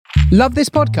Love this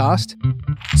podcast?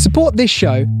 Support this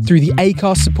show through the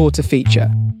Acast supporter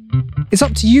feature. It's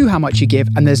up to you how much you give,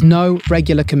 and there's no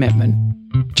regular commitment.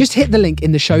 Just hit the link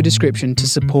in the show description to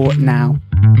support now.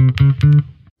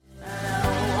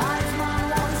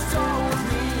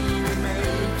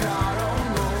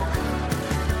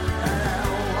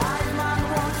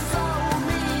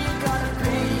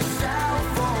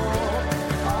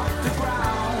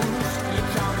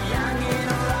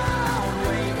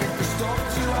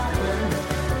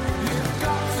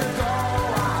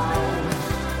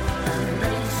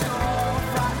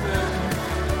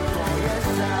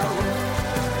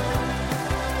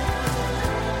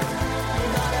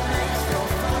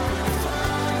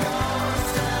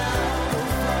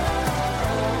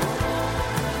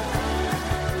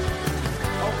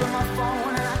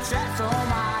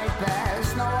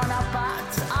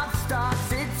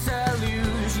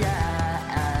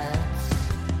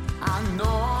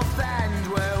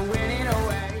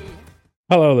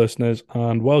 Hello, listeners,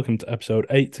 and welcome to episode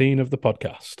 18 of the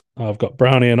podcast. I've got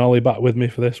Brownie and Ollie back with me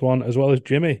for this one, as well as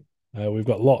Jimmy. We've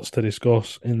got lots to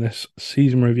discuss in this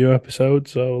season review episode,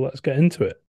 so let's get into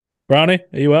it. Brownie,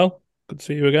 are you well? Good to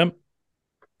see you again.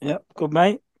 Yep, good,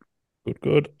 mate.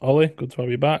 Good. Ollie, good to have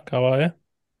you back. How are you?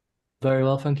 Very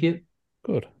well, thank you.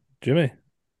 Good. Jimmy, is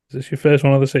this your first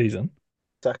one of the season?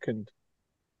 Second.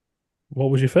 What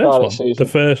was your first one? Season.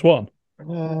 The first one?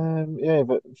 Yeah,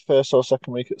 but first or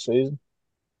second week at season.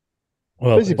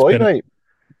 Well, busy boy, mate.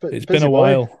 It's been a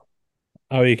while.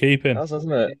 How are you keeping? It has,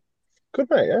 hasn't it? Good,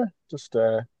 mate, yeah. Just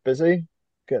busy,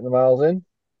 getting the miles in.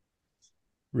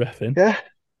 Reffing? Yeah.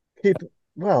 Keeping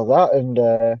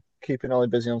Ollie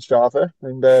busy on Strava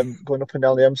and going up and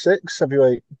down the M6 every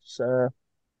week. So,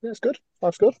 yeah, it's good.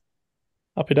 Life's good.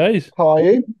 Happy days. How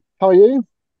are you?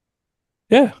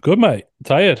 Yeah, good, mate.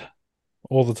 Tired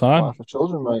all the time. Life of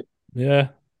children, mate. Yeah.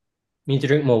 You need to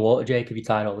drink more water, Jake, if you're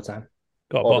tired all the time.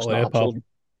 Got a bottle here, pal.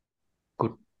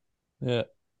 Good.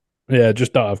 Yeah,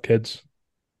 just don't have kids.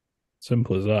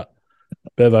 Simple as that.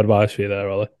 Bit of advice for you there,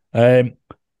 Ollie.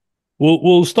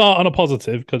 We'll start on a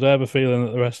positive because I have a feeling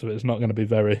that the rest of it is not going to be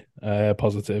very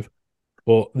positive.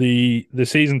 But the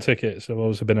season tickets have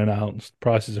obviously been announced.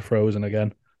 Prices are frozen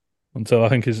again until I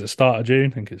think it's the start of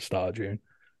June. I think it's start of June.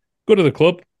 Good of the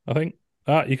club, I think.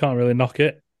 You can't really knock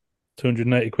it.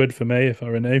 280 quid for me if I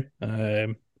renew.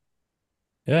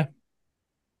 Yeah.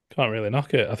 Can't really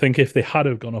knock it. I think if they had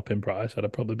have gone up in price, I'd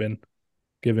have probably been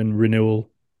given renewal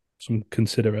some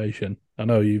consideration. I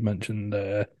know you've mentioned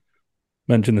the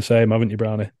same, haven't you,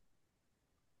 Brownie?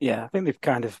 Yeah, I think they've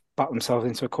kind of backed themselves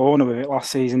into a corner with it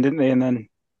last season, didn't they? And then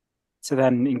to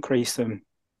increase them.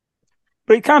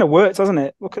 But it kind of worked, hasn't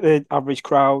it? Look at the average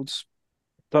crowds.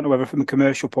 Don't know whether from a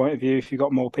commercial point of view, if you've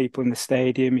got more people in the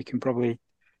stadium, you can probably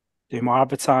do more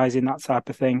advertising, that type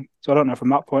of thing. So I don't know from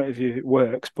that point of view if it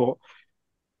works, but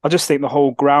I just think the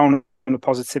whole ground and the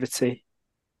positivity,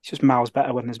 it's just miles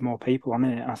better when there's more people on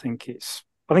it. I think it's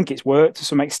worked to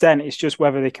some extent. It's just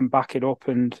whether they can back it up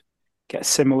and get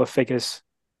similar figures,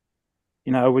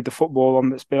 with the football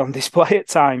on that's been on display at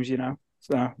times,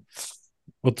 So,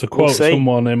 well, to quote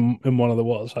someone in one of the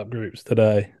WhatsApp groups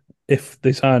today, if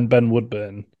they sign Ben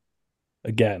Woodburn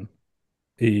again,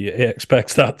 he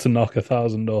expects that to knock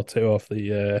 1,000 or 2 off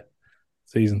the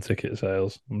season ticket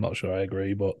sales. I'm not sure I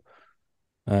agree, but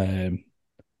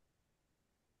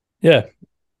yeah,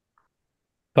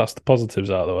 that's the positives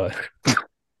out of the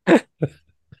way.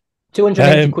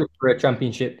 280 quid for a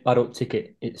championship adult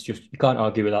ticket. It's just, you can't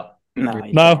argue with that.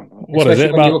 No, what is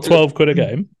it? About 12 quid a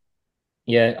game?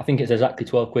 Yeah, I think it's exactly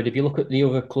 12 quid. If you look at the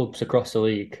other clubs across the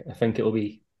league, I think it'll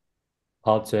be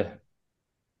hard to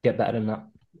get better than that.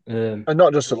 And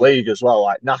not just the league as well,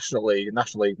 like National League and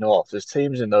National League North. There's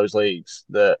teams in those leagues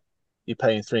that you're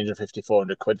paying 350,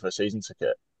 400 quid for a season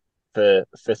ticket for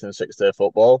 5th and 6th tier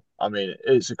football. I mean,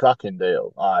 it's a cracking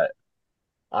deal.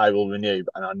 I will renew,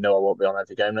 and I know I won't be on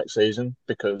every game next season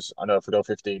because I know if I go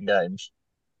 15 games,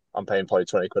 I'm paying probably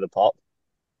 20 quid a pop.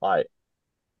 Like,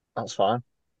 that's fine.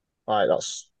 Like,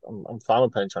 I'm fine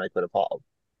with paying 20 quid a pop.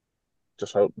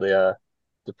 Just hope the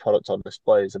product on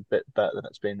display is a bit better than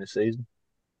it's been this season.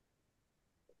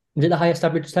 Is it the highest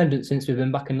average attendance since we've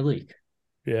been back in the league?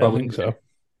 Yeah, probably. I think so.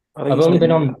 I've only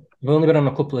been on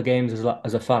a couple of games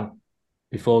as a fan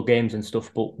before games and stuff,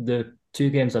 but the 2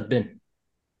 games I've been,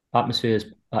 atmosphere's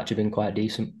actually been quite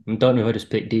decent. I don't know if I just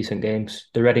picked decent games.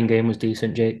 The Reading game was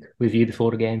decent, Jake, with you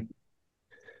before the game.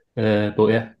 But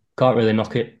yeah, can't really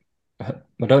knock it.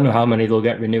 I don't know how many they'll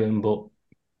get renewing, but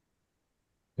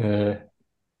yeah,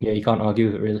 you can't argue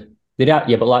with it really.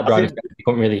 But like Brian said, you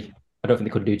couldn't really. I don't think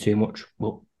they could do too much,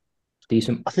 but it's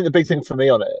decent. I think the big thing for me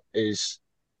on it is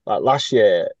Like last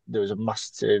year, there was a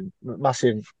massive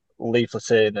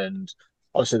leafleting, and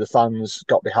obviously the fans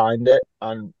got behind it.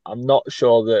 And I'm not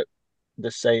sure that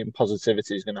the same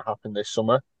positivity is going to happen this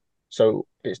summer. So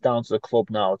it's down to the club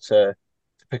now to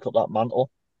pick up that mantle.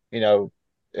 You know,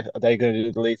 are they going to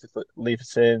do the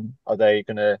leafleting? Are they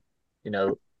going to, you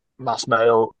know, mass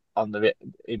mail on the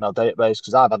email database?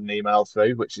 Because I've had an email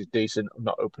through, which is decent. I've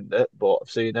not opened it, but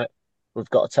I've seen it. We've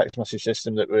got a text message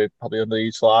system that we're probably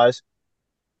underutilized,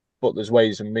 but there's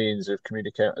ways and means of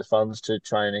communicating with fans to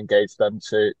try and engage them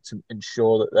to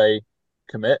ensure that they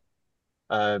commit.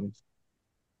 Um,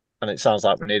 and it sounds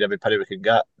like we need every penny we can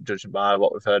get, judging by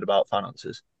what we've heard about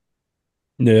finances.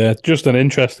 Yeah, just an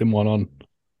interesting one on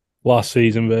last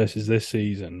season versus this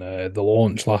season. The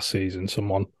launch last season,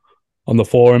 someone on the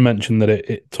forum mentioned that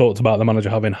it talked about the manager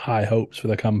having high hopes for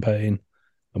the campaign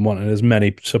and wanting as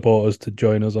many supporters to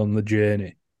join us on the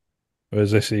journey.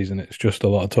 Whereas this season, it's just a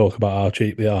lot of talk about how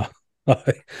cheap they are.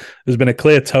 There's been a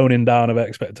clear toning down of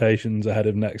expectations ahead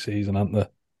of next season, hasn't there?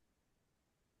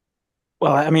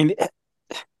 Well, I mean,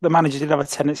 the manager did have a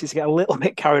tendency to get a little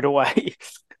bit carried away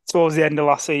towards the end of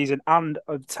last season and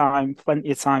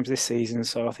plenty of times this season.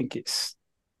 So I think it's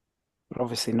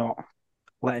obviously not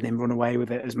letting him run away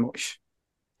with it as much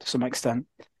to some extent.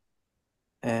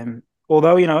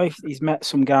 Although, he's met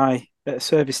some guy at a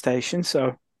service station,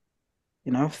 so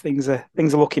things are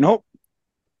looking up.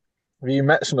 Have you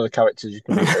met some of the characters you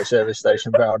can meet at a service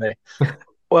station, Brownie?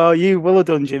 Well, you will have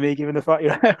done, Jimmy, given the fact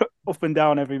you're up and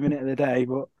down every minute of the day.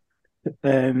 But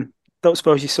don't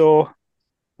suppose you saw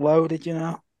Lowe, did you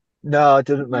know? No, I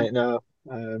didn't, mate. No,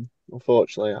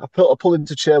 unfortunately, I pulled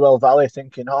into Cherwell Valley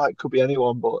thinking, oh, it could be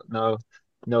anyone, but no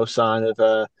sign of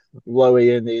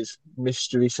Lowy and his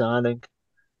mystery signing.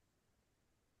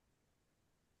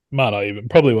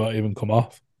 Probably won't even come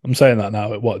off. I'm saying that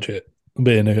now. Watch it.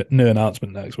 There'll be a new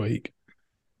announcement next week.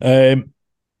 Yeah,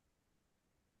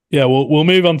 we'll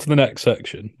move on to the next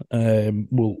section.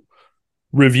 We'll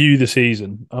review the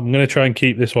season. I'm going to try and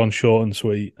keep this one short and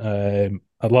sweet. I'd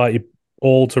like you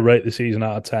all to rate the season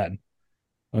out of 10.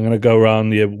 I'm going to go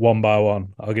around you one by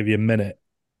one. I'll give you a minute.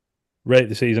 Rate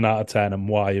the season out of 10 and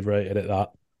why you've rated it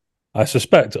that. I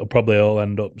suspect it'll probably all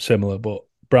end up similar, but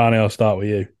Brownie, I'll start with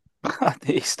you. I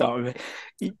think you start with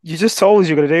me. You just told us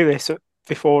you're going to do this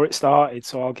before it started,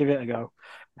 so I'll give it a go.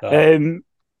 Go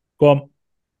on.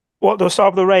 What do I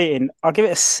start with the rating? I'll give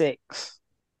it a 6.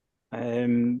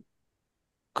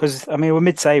 Because we're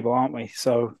mid-table, aren't we?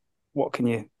 So what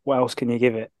else can you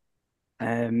give it?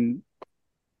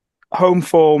 Home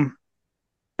form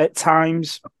at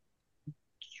times,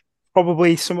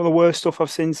 probably some of the worst stuff I've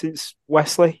seen since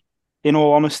Wesley, in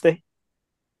all honesty.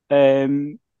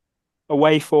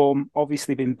 Away form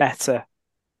obviously been better,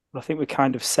 but I think we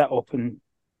kind of set up and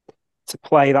to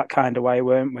play that kind of way,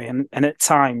 weren't we? And at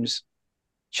times,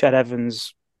 Ched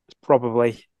Evans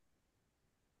probably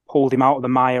pulled him out of the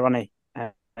mire, hasn't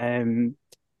he?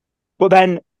 But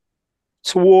then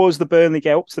towards the Burnley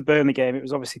game, up to the Burnley game, it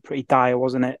was obviously pretty dire,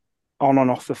 wasn't it? On and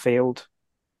off the field.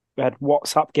 We had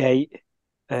WhatsApp gate,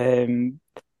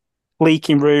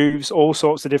 leaking roofs, all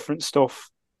sorts of different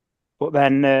stuff. But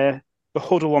then the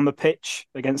huddle on the pitch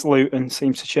against Luton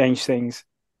seems to change things.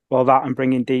 Well, that and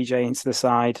bringing DJ into the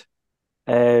side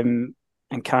and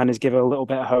kind of give it a little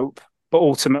bit of hope. But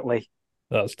ultimately,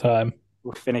 that's time.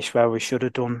 We'll finish where we should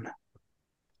have done.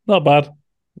 Not bad.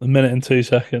 A minute and 2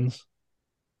 seconds.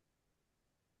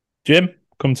 Jim,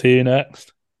 come to you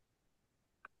next.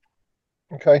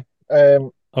 Okay.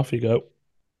 Off you go.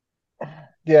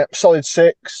 Yeah, solid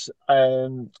 6.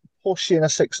 Pushing a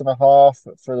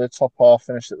 6.5 for the top half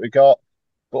finish that we got.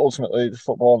 But ultimately, the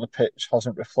football on the pitch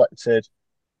hasn't reflected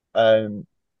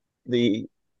the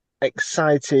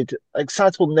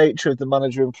excitable nature of the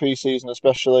manager in pre-season,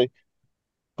 especially.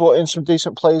 Brought in some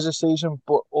decent players this season,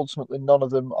 but ultimately none of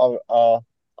them are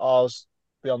ours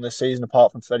beyond this season,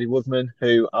 apart from Freddie Woodman,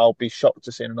 who I'll be shocked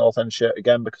to see in a North End shirt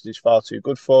again because he's far too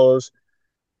good for us.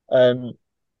 Home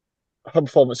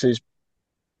performances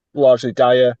largely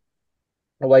dire.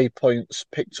 Away points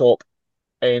picked up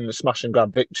in the smash and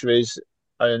grab victories,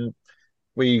 and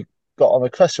we got on a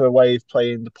crest of a wave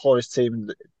playing the poorest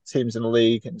teams in the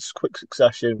league in quick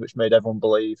succession, which made everyone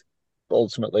believe. But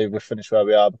ultimately, we've finished where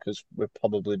we are because we're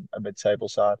probably a mid-table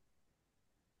side.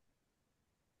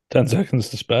 10 seconds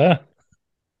to spare.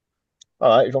 All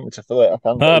right, if you want me to fill it, I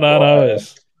can. No,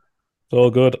 it's all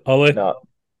good. Ollie? No.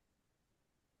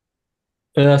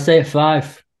 I say a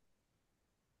 5.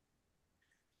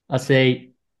 I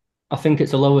think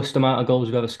it's the lowest amount of goals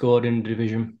we've ever scored in the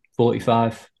division,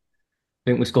 45. I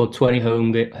think we scored 20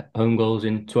 home goals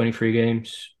in 23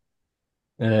 games.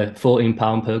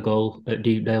 £14 per goal at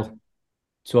Deepdale.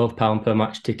 £12 per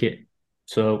match ticket.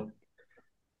 So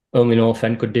only North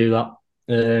End could do that.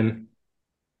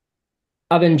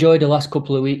 I've enjoyed the last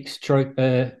couple of weeks. Troy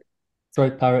Parrott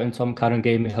and Tom Cannon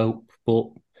gave me hope,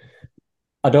 but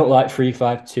I don't like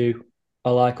 3-5-2. I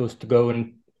like us to go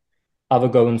and have a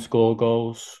go and score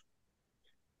goals.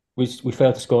 We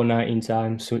failed to score 19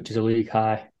 times, which is a league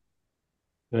high.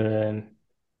 Don't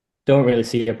really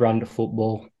see a brand of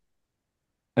football.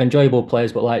 Enjoyable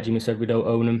players, but like Jimmy said, we don't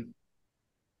own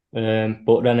them.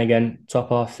 But then again, top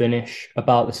half finish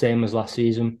about the same as last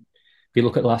season. If you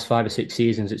look at the last 5 or 6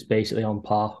 seasons, it's basically on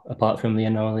par, apart from the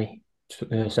NLE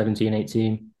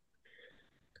 17-18.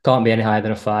 Can't be any higher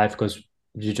than a 5 because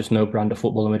there's just no brand of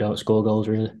football and we don't score goals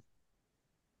really.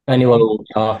 Any lower will be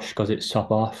harsh because it's top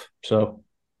half. So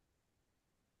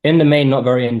in the main, not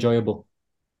very enjoyable.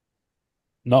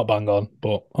 Not bang on,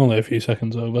 but only a few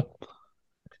seconds over.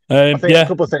 I think a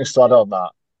couple of things to add on that.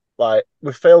 Like,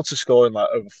 we failed to score in like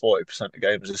over 40% of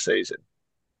games this season.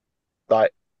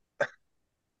 Like,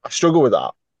 I struggle with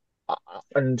that.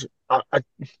 And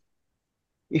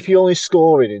if you're only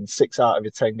scoring in 6 out of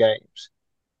your 10 games,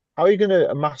 how are you going to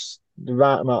amass the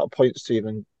right amount of points to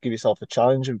even give yourself a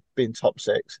challenge of being top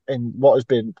 6 in what has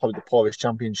been probably the poorest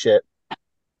championship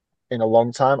in a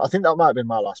long time? I think that might have been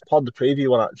my last pod, the preview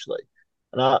one actually.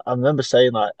 And I remember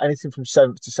saying like anything from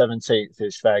 7th to 17th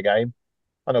is fair game.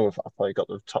 I know I've probably got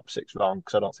the top 6 wrong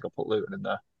because I don't think I put Luton in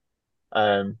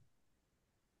there.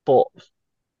 But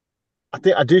I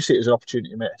think I do see it as an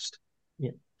opportunity missed.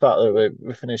 Yeah. The fact that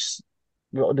we finished,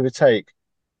 what did we take?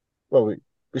 Well,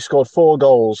 we scored 4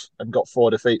 goals and got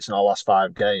 4 defeats in our last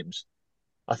 5 games.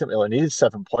 I think we only needed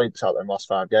 7 points out there in the last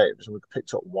 5 games and we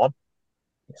picked up 1.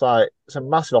 It's a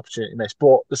massive opportunity missed.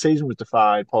 But the season was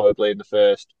defined probably in the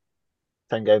first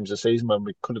 10 games of the season when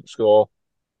we couldn't score,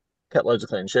 kept loads of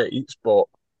clean sheets, but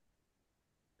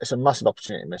it's a massive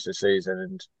opportunity missed this season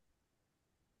and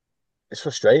it's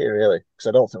frustrating really because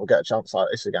I don't think we'll get a chance like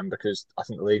this again because I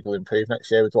think the league will improve next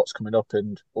year with what's coming up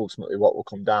and ultimately what will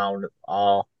come down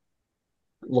are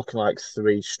looking like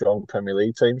 3 strong Premier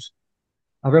League teams.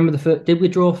 I remember did we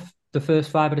draw the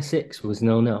first 5 of the 6 was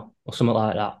 0-0 or something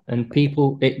like that, and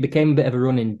it became a bit of a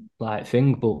running like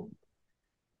thing, but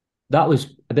that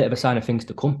was a bit of a sign of things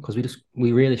to come because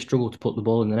we really struggled to put the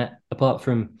ball in the net. Apart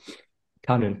from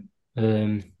Cannon,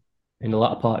 in the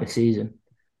latter part of the season,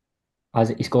 as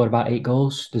he scored about 8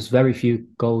 goals. There's very few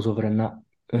goals other than that,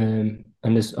 and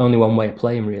there's only one way of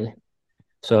playing really.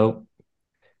 So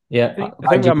yeah, I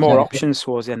think we had more options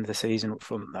towards the end of the season up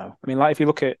front, though. I mean, like if you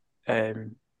look at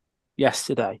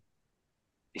yesterday,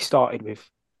 he started with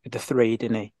the 3,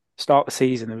 didn't he? Start the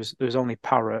season, there was only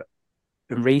Parrott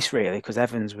and Reece really, because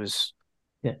Evans was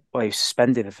he was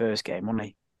suspended the first game, wasn't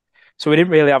he? So we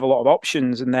didn't really have a lot of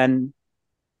options. And then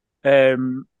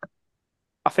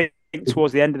I think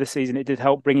towards the end of the season, it did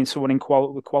help bringing someone in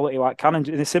quality like Cannon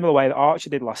in a similar way that Archer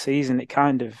did last season. It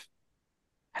kind of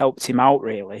helped him out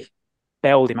really.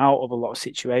 Bailed him out of a lot of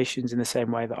situations in the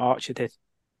same way that Archer did.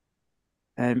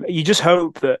 You just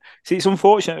hope that... See, it's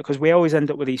unfortunate because we always end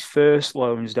up with these first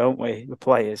loans, don't we, the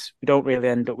players? We don't really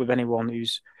end up with anyone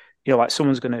who's, like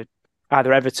someone's going to,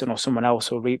 either Everton or someone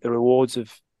else will reap the rewards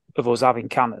of us having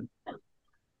Cannon.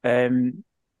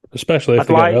 Especially if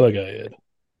they get relegated.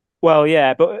 Well,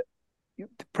 yeah, but the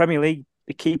Premier League,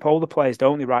 they keep all the players,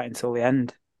 don't they, right until the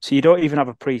end. So you don't even have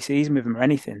a pre-season with them or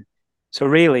anything. So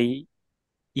really...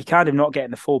 you're kind of not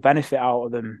getting the full benefit out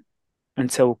of them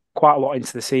until quite a lot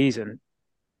into the season,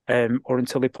 or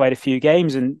until they played a few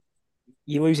games, and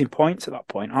you're losing points at that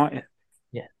point, aren't you?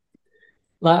 Yeah.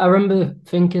 Like I remember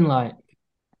thinking, like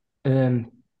at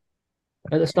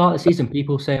the start of the season,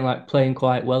 people saying like playing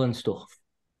quite well and stuff,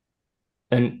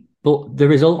 but the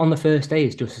result on the first day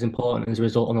is just as important as the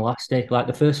result on the last day. Like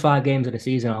the first 5 games of the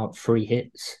season aren't 3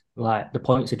 hits. Like the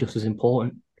points are just as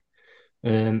important.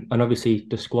 And obviously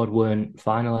the squad weren't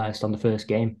finalised on the first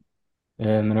game.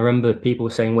 And I remember people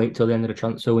were saying wait till the end of the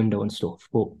transfer window and stuff.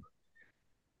 But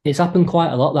it's happened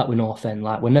quite a lot that with North End.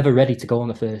 Like we're never ready to go on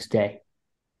the first day.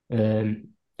 And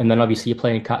then obviously you're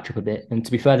playing catch up a bit. And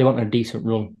to be fair, they wanted a decent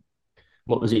run.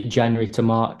 What was it, January to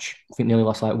March? I think they only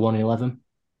lost like 1-11.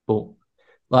 But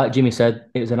like Jimmy said,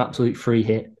 it was an absolute free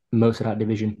hit most of that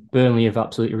division. Burnley have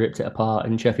absolutely ripped it apart.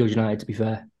 And Sheffield United, to be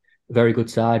fair, a very good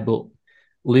side. But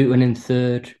Luton in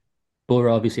 3rd,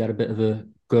 Borough obviously had a bit of a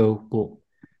go, but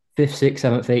 5th, 6th,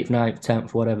 7th, 8th, 9th,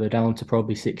 10th, whatever, down to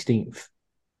probably 16th.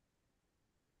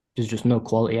 There's just no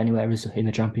quality anywhere in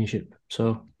the Championship.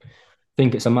 So I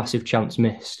think it's a massive chance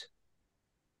missed.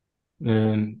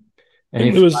 And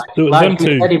if it was them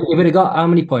two. If we'd have got how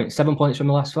many points? 7 points from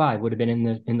the last 5 would have been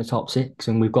in the top 6,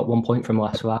 and we've got 1 point from the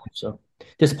last 5. So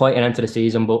disappointing end to the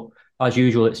season, but as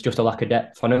usual, it's just a lack of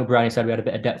depth. I know Brian said we had a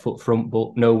bit of depth up front,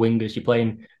 but no wingers. You're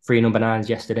playing 3 number 9s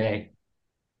yesterday.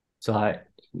 So like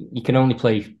you can't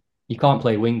play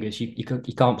wingers. You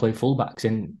can't play fullbacks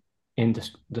in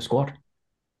the squad.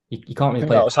 You can't I really think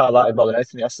play. that was highlighted more than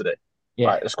anything yesterday. Yeah,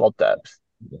 Like the squad depth.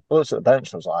 I looked at the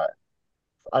bench and was like,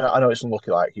 I know it's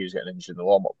unlucky like he was getting injured in the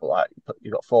warm up, but like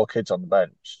you've got 4 kids on the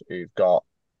bench who've got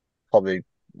probably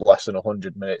less than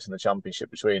 100 minutes in the championship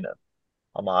between them.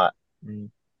 I'm like,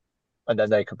 and then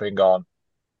they could bring on,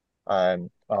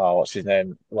 what's his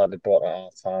name? Like they brought that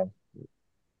half time.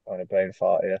 On a brain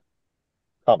fart here.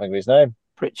 Can't think of his name.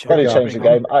 Pritchard. When he changed the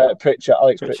game, Pritchard,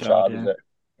 Alex Pritchard, yeah. is it?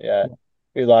 Yeah.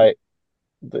 He like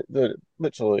the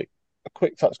literally a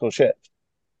quick tactical shift,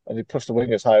 and he pushed the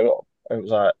wingers higher up. And it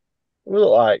was like we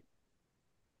looked like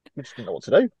we just didn't know what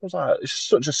to do. It was like it's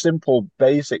such a simple,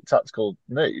 basic tactical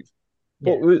move,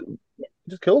 but we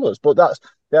just killed us. But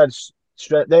they had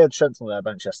strength on their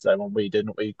bench yesterday when we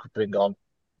didn't. We could bring on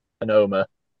Anoma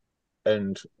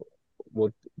and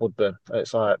Woodburn.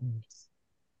 It's like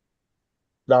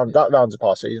that rounds up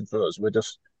our season for us. We're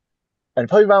just and it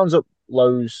probably rounds up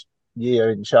Lowe's year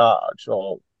in charge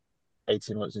or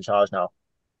 18 months in charge now.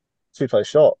 2 plays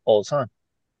short all the time.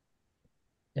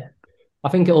 Yeah, I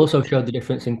think it also showed the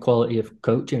difference in quality of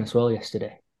coaching as well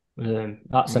yesterday.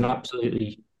 That's an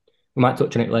absolutely. We might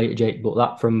touch on it later, Jake, but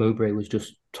that from Mowbray was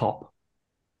just top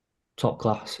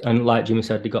class. And like Jimmy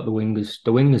said, they got the wingers.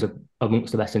 The wingers are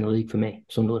amongst the best in the league for me,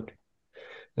 Sunderland.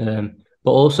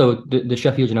 But also the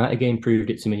Sheffield United game proved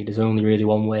it to me. There's only really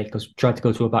one way because tried to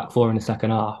go to a back 4 in the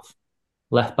second half,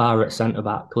 left Barr at centre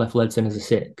back, left Ledson as a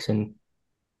 6, and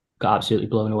got absolutely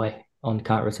blown away on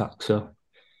counter attack. So,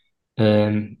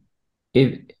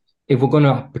 if we're going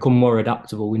to become more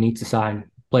adaptable, we need to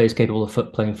sign players capable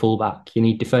of playing full back. You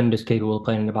need defenders capable of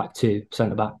playing in the back 2,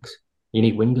 centre backs. You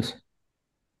need wingers.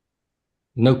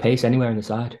 No pace anywhere in the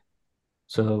side.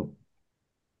 So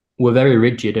we're very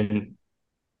rigid, and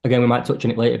again, we might touch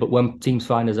on it later, but when teams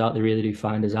find us out, they really do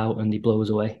find us out and they blow us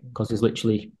away because there's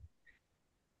literally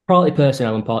partly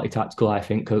personnel and partly tactical, I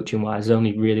think, coaching-wise. There's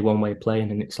only really one way of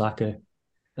playing, and it's like a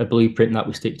blueprint that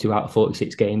we stick to out of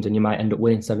 46 games, and you might end up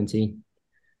winning 17.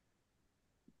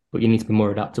 But you need to be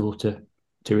more adaptable to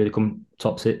really come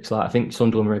top 6. Like I think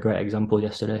Sunderland were a great example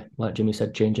yesterday, like Jimmy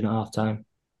said, changing at half-time.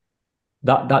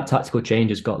 That tactical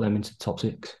change has got them into top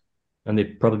 6, and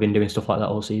they've probably been doing stuff like that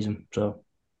all season. So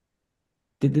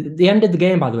the end of the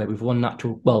game, by the way, with one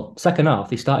natural. Well, second half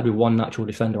they started with one natural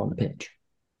defender on the pitch.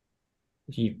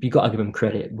 You got to give them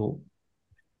credit, but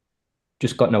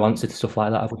just got no answer to stuff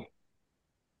like that, have we?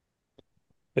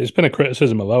 It's been a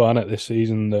criticism of Lowe, hasn't it, this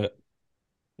season that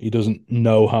he doesn't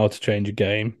know how to change a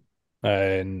game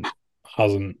and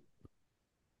hasn't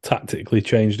tactically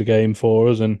changed the game for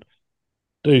us. And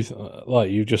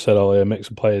like you just said earlier, a mix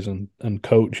of players and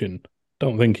coaching.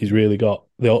 Don't think he's really got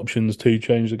the options to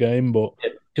change the game. But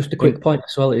just a quick point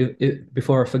as well,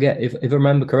 before I forget, if I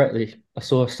remember correctly, I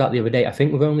saw a stat the other day. I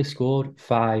think we've only scored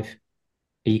 5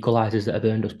 equalisers that have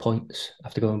earned us points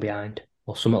after going behind,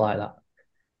 or something like that.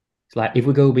 It's like if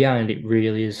we go behind, it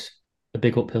really is a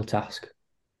big uphill task.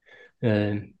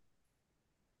 So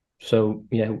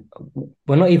we're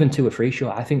not even 2 or 3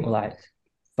 short. I think we're like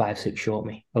 5, 6 short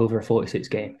me over 46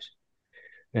 games.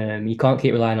 You can't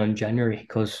keep relying on January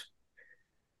because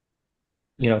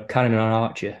Cannon and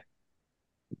Archer,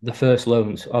 the first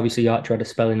loans. Obviously, Archer had a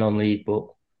spell in non-league, but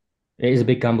it is a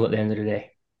big gamble at the end of the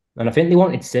day. And I think they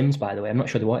wanted Sims, by the way. I'm not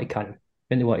sure they wanted Cannon. I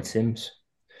think they wanted Sims.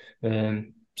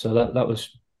 So that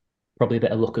was probably a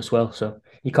bit of luck as well. So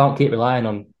you can't keep relying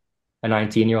on a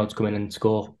 19-year-old to come in and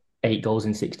score 8 goals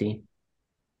in 16.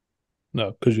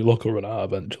 No, because your luck will run out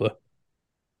eventually.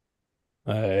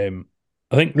 I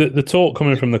think the talk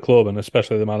coming from the club and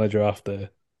especially the manager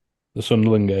after the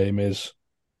Sunderland game is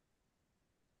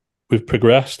we've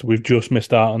progressed. We've just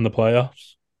missed out on the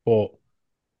playoffs, but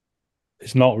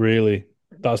it's not really.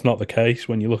 That's not the case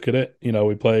when you look at it.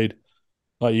 We played,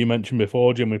 like you mentioned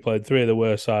before, Jim. We played 3 of the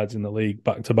worst sides in the league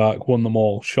back to back, won them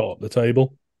all, shot up the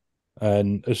table,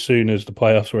 and as soon as the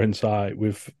playoffs were in sight,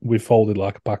 we've folded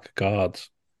like a pack of cards.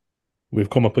 We've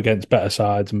come up against better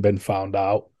sides and been found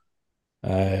out.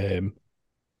 Ryan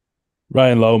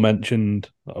Lowe mentioned,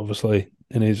 obviously,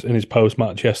 in his post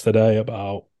match yesterday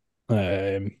about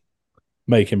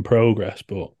making progress,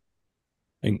 but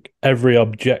I think every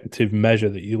objective measure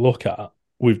that you look at,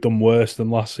 we've done worse than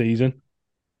last season.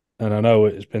 And I know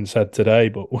it's been said today,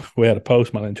 but we had a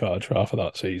postman in charge for half of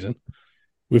that season.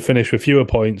 We finished with fewer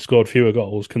points, scored fewer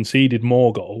goals, conceded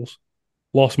more goals,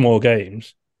 lost more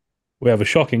games. We have a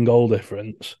shocking goal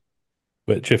difference,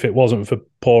 which if it wasn't for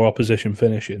poor opposition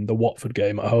finishing, the Watford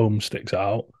game at home sticks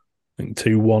out. I think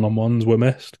 2 one-on-ones were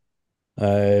missed.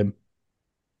 And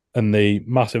the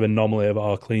massive anomaly of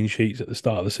our clean sheets at the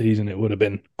start of the season, it would have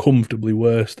been comfortably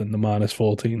worse than the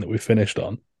 -14 that we finished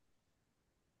on.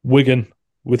 Wigan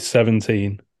with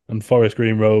 17 and Forest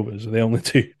Green Rovers are the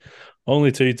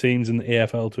only two teams in the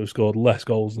EFL to have scored less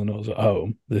goals than us at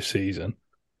home this season.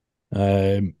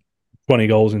 20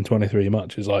 goals in 23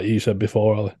 matches, like you said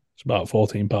before, Ollie. It's about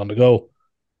 £14 a goal.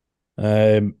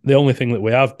 The only thing that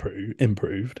we have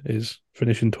improved is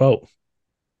finishing 12th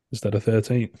instead of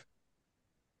 13th.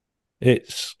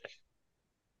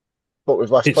 But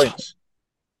with less points.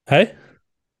 Hey?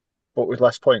 But with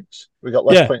less points. We got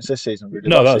less points this season than we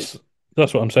did last season.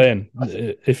 That's what I'm saying.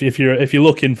 If you're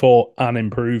looking for an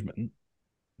improvement,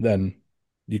 then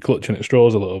you're clutching at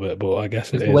straws a little bit, but I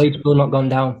guess it is. The wage bill not gone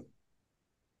down?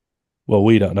 Well,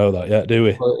 we don't know that yet, do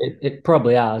we? Well, it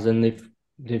probably has, and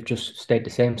they've just stayed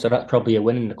the same. So that's probably a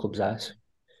win in the club's eyes.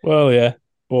 Well, yeah,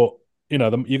 but you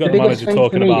got the manager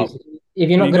talking about if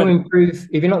you're not going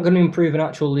to improve an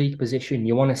actual league position,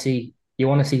 you want to see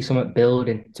something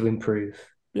building to improve.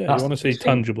 Yeah, you want to see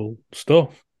tangible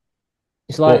stuff.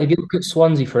 It's like if you look at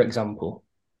Swansea, for example,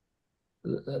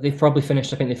 they've probably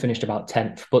finished. I think they finished about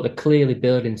 10th, but they're clearly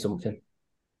building something.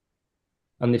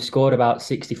 And they've scored about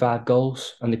 65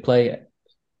 goals, and they play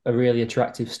a really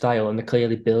attractive style, and they're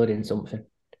clearly building something.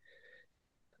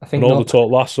 I think the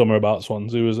talk last summer about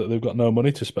Swansea was that they've got no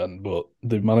money to spend, but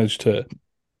they've managed to,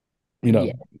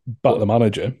 back the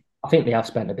manager. I think they have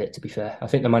spent a bit, to be fair. I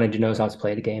think the manager knows how to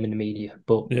play the game in the media.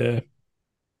 But yeah,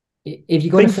 if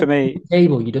you're going to the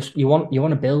table, you want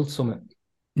to build something.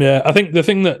 Yeah, I think the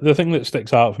thing that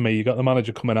sticks out for me, you got the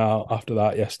manager coming out after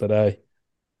that yesterday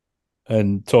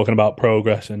and talking about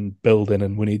progress and building,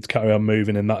 and we need to carry on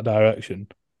moving in that direction.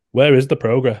 Where is the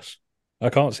progress? I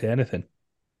can't see anything.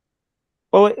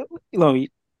 Well,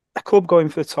 a club going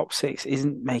for the top 6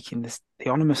 isn't making the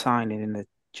Onuma signing in the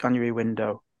January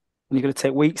window, and you're going to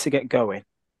take weeks to get going.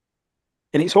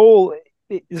 And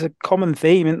there's a common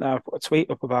theme, isn't there? I put a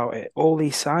tweet up about it. All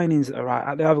these signings that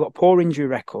are they've either got poor injury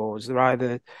records, they're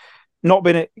either not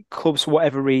been at clubs for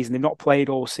whatever reason, they've not played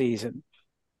all season.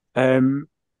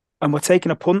 And we're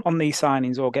taking a punt on these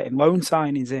signings or getting loan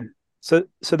signings in. So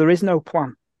there is no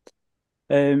plan.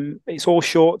 It's all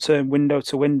short term, window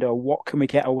to window. What can we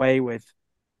get away with?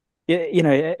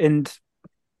 And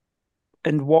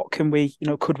what can we,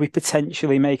 could we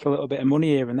potentially make a little bit of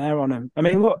money here and there on them? I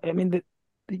mean, look, you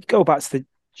go back to the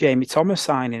Jamie Thomas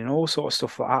signing and all sort of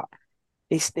stuff like that.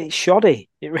 It's shoddy.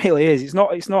 It really is. It's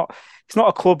not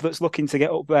a club that's looking to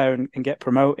get up there and get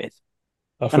promoted.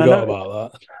 I forgot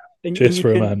about that. Cheers for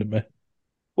reminding me.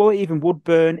 Well, even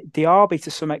Woodburn, Diaby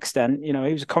to some extent, he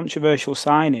was a controversial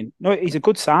signing. No, he's a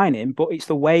good signing, but it's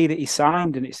the way that he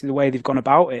signed and it's the way they've gone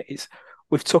about it.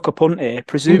 We've took a punt here,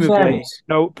 presumably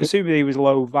he was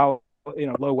low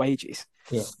wages.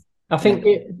 Yeah, I think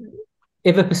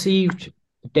if a perceived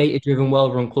data-driven,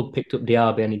 well-run club picked up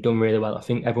Diaby and he'd done really well, I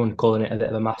think everyone's calling it a bit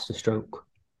of a masterstroke.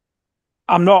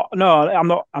 I'm not.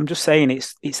 I'm just saying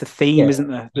it's a theme, isn't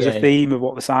there? There's a theme of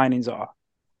what the signings are.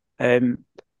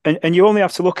 And you only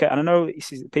have to look at, and I know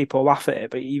people laugh at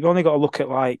it, but you've only got to look at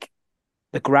like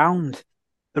the ground,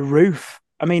 the roof.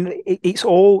 I mean, it's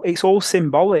all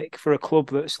symbolic for a club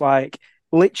that's like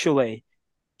literally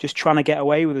just trying to get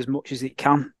away with as much as it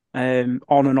can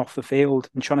on and off the field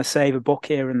and trying to save a buck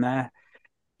here and there.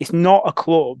 It's not a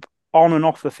club on and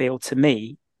off the field to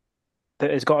me that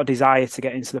has got a desire to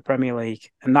get into the Premier League,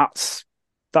 and that's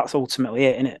ultimately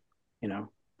it, isn't it?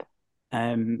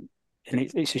 And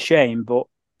it's a shame, but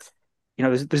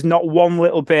there's not one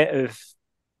little bit of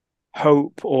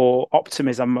hope or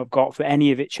optimism I've got for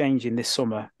any of it changing this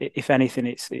summer. If anything,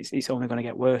 it's only going to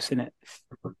get worse, isn't it?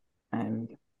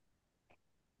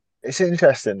 It's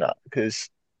interesting that because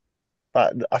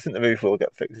I think the roof will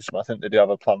get fixed this summer. I think they do have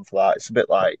a plan for that. It's a bit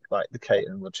like the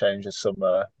catering will change this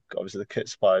summer. Obviously, the kit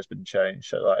supply has been changed,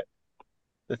 so like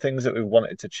the things that we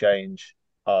wanted to change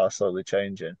are slowly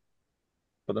changing,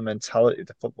 but the mentality of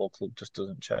the football club just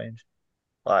doesn't change.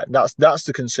 Like that's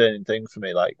the concerning thing for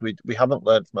me. Like we haven't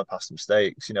learned from our past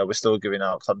mistakes. We're still giving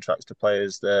out contracts to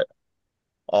players that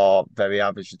are very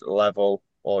average at the level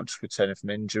or just returning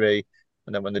from injury,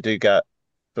 and then when they do get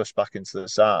pushed back into the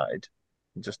side,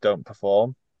 they just don't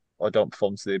perform or don't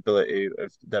perform to the ability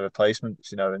of their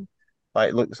replacements. And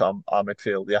like look at our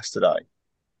midfield yesterday,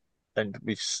 and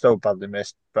we so badly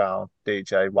missed Brown,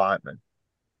 DJ, Whiteman,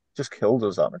 just killed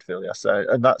us that midfield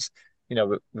yesterday, and that's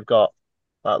we've got.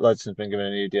 Ledson's been given a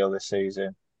new deal this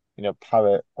season.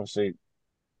 Parrott obviously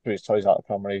threw his toys out the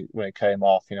prom when he came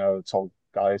off. Told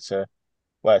Guy to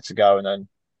where to go and then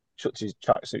chucked his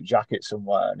tracksuit jacket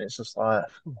somewhere, and it's just like,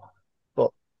 but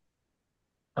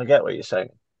I get what you're saying.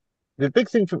 The big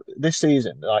thing for this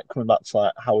season, like coming back to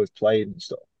like how we've played and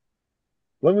stuff,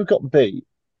 when we've got beat,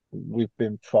 we've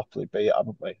been properly beat,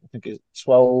 haven't we? I think it's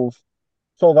 12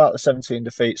 out of 17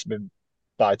 defeats have been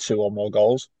by two or more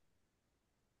goals.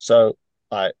 So,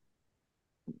 like,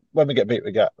 when we get beat,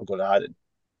 we get a good hiding.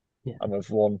 Yeah. And we've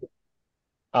won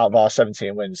out of our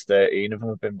 17 wins, 13 of them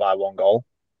have been by one goal.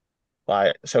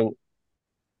 Like, so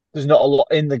there's not a lot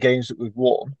in the games that we've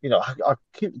won. You know, I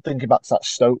keep thinking back to that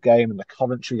Stoke game and the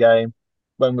Coventry game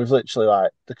when we've literally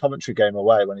like the Coventry game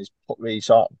away when he's put Reece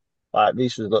on. Like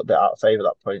Reece was a little bit out of favour at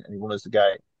that point and he won us the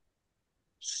game.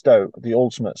 Stoke, the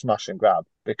ultimate smash and grab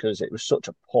because it was such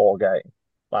a poor game.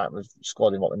 Like we've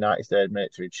scored in what the 93rd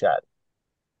minute through Ched.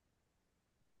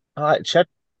 Like Ched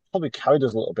probably carried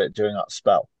us a little bit during that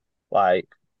spell. Like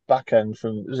back end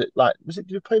from was it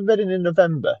did we play Reading in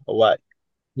November away?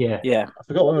 Yeah. Yeah. I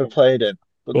forgot when we played him,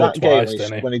 but Scored that game twice,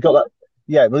 didn't he? when he got that,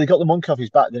 yeah, well, he got the monkey off his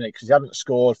back, didn't he? Because he hadn't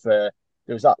scored for.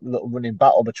 There was that little running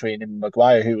battle between him and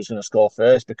Maguire, who was going to score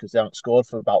first because they haven't scored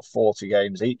for about 40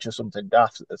 games each or something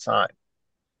daft at the time.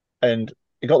 And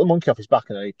he got the monkey off his back,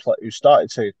 and then he started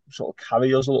to sort of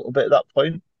carry us a little bit at that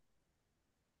point.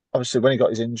 Obviously, when he got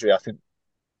his injury, I think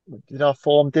did our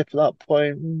form dip at that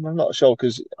point? I'm not sure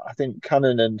because I think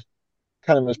Cannon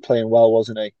was playing well,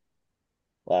 wasn't he?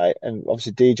 Like, and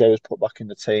obviously DJ was put back in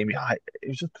the team. Yeah, it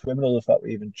was just criminal the fact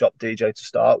we even dropped DJ to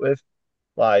start with.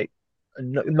 Like,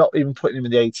 and not even putting him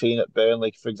in the 18 at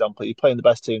Burnley, for example. You're playing the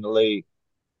best team in the league,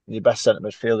 and your best centre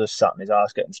midfielder's sat in his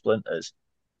ass getting splinters.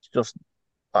 It's just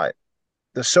like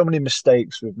there's so many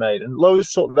mistakes we've made, and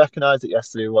Lowe's sort of recognised it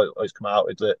yesterday. What he's come out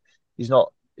with that he's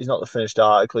not the finished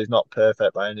article. He's not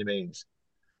perfect by any means.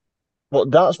 But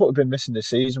that's what we've been missing this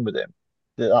season with him.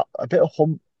 A bit of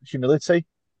humility.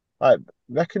 Like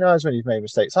recognise when you've made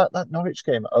mistakes. Like that Norwich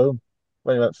game at home,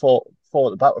 when he went four at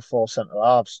the back with four centre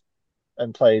halves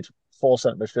and played four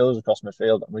centre midfielders across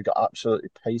midfield, and we got absolutely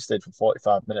pasted for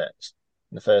 45 minutes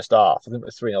in the first half. I think we're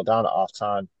 3-0 down at half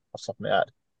time off the top of my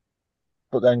head.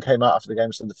 But then came out after the game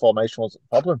and said the formation wasn't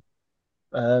the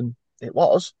problem. It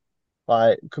was.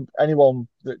 Like anyone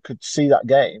that could see that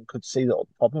game could see that what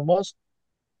the problem was.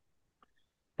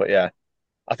 But yeah,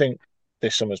 I think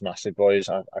this summer's massive, boys.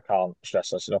 I can't stress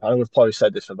this enough. I know we've probably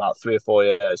said this for about 3 or 4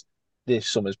 years. This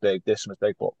summer's big,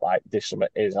 but like this summer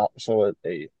is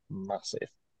absolutely massive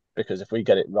because if we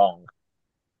get it wrong,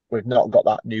 we've not got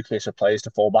that nucleus of players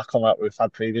to fall back on like we've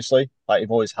had previously. Like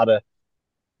you've always had a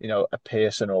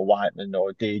Pearson or a Whiteman or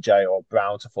a DJ or a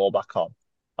Brown to fall back on.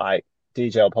 Like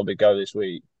DJ will probably go this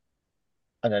week,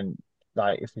 and then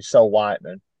like if we sell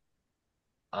Whiteman,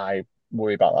 I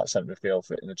worry about that centre field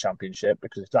in the championship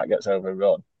because if that gets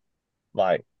overrun,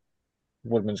 like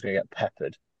Woodman's going to get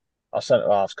peppered. Our centre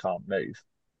halves can't move,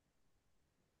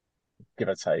 give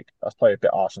or take. That's probably a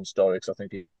bit harsh on Story because I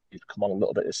think he's come on a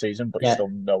little bit this season, but he's still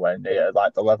nowhere near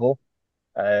like the level.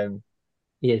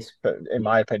 He is, but in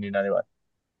my opinion, anyway,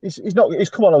 he's not. He's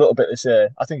come on a little bit this year.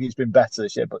 I think he's been better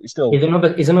this year, but he's still. He's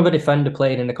another defender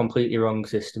playing in a completely wrong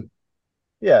system.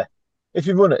 Yeah, if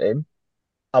you run at him,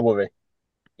 I worry.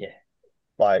 Yeah,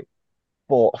 like,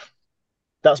 but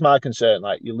that's my concern.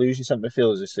 Like, you lose your centre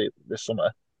midfielders this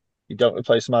summer. You don't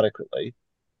replace them adequately.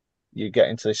 You get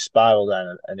into this spiral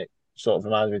then, and it sort of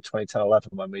reminds me of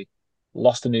 2010-11 when we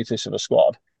lost the nucleus of a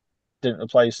squad, didn't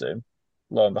replace them.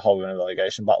 Lo and behold, we're in a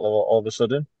relegation battle all of a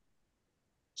sudden.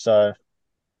 So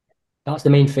that's the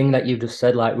main thing that you just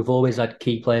said. Like we've always had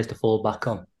key players to fall back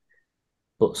on,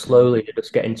 but slowly they're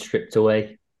just getting stripped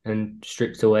away.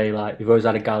 Like we've always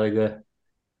had a Gallagher,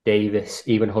 Davis,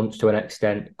 even Hunts to an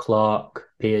extent, Clark,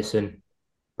 Pearson,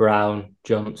 Brown,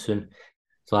 Johnson.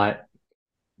 It's like,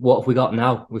 what have we got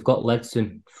now? We've got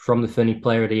Ledson from the Finney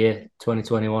Player of the Year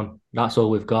 2021. That's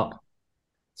all we've got.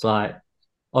 It's like,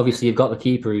 obviously you've got the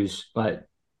keeper who's like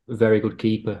a very good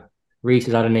keeper. Reece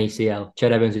has had an ACL. Ched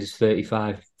Evans is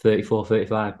 34,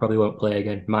 35, probably won't play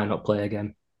again, might not play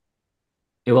again.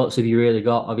 Who else have you really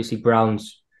got? Obviously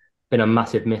Brown's been a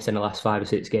massive miss in the last 5 or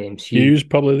 6 games. Hughes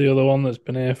probably the other one that's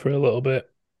been here for a little bit.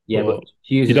 Yeah, but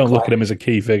Hughes you don't look at him as a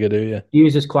key figure, do you?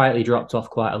 Hughes has quietly dropped off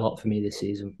quite a lot for me this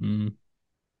season. Mm.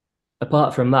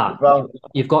 Apart from that,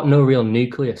 you've got no real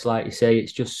nucleus, like you say.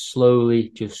 It's just slowly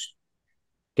just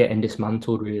getting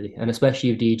dismantled, really. And especially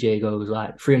if DJ goes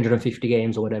like 350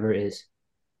 games or whatever it is.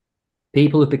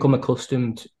 People have become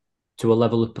accustomed to a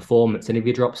level of performance, and if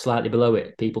you drop slightly below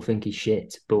it, people think he's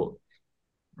shit, but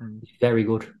he's very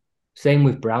good. Same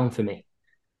with Brown for me.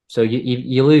 So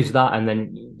you lose that, and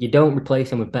then you don't replace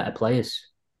him with better players.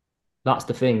 That's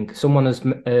the thing. Someone has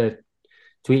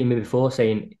tweeted me before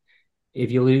saying, if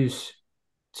you lose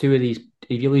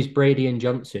Brady and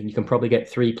Johnson, you can probably get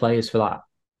 3 players for that.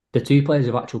 the two players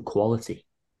of actual quality.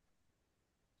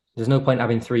 There's no point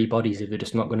having three bodies if they're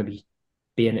just not going to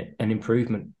be an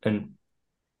improvement. And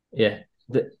yeah,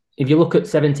 if you look at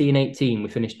 17-18, we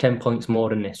finished 10 points more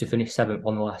than this. We finished 7th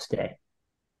on the last day.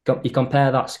 You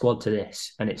compare that squad to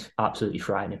this, and it's absolutely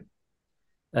frightening.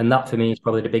 And that, for me, is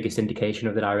probably the biggest indication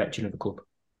of the direction of the club.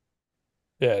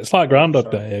 Yeah, it's like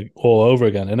Groundhog Day all over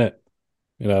again, isn't it?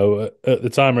 You know, at the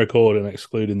time of recording,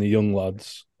 excluding the young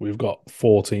lads, we've got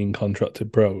 14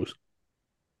 contracted pros.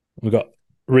 We've got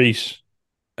Reece,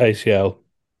 ACL,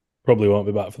 probably won't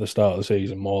be back for the start of the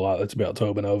season, more likely to be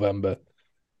October, November.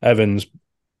 Evans,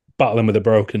 battling with a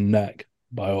broken neck,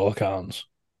 by all accounts.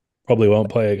 Probably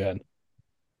won't play again.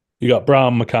 You got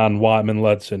Brown, McCann, Whiteman,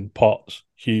 Ledson, Potts,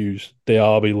 Hughes,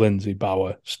 Diaby, Lindsay,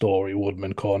 Bauer, Story,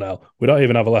 Woodman, Cornell. We don't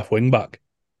even have a left wing back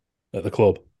at the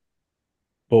club.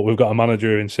 But we've got a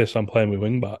manager who insists on playing with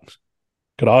wing backs.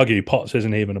 Could argue Potts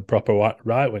isn't even a proper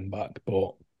right wing back,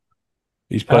 but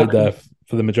he's played there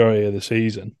for the majority of the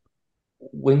season.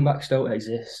 Wing backs don't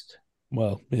exist.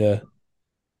 Well, yeah.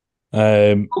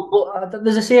 But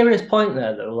there's a serious point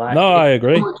there, though. Like, no, I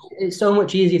agree. It's so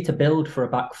much easier to build for a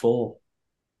back four.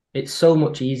 It's so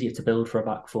much easier to build for a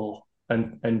back four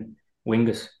and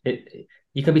wingers.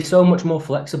 You can be so much more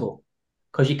flexible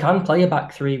because you can play a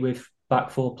back three with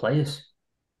back four players.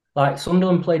 Like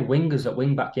Sunderland played wingers at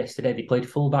wing back yesterday. They played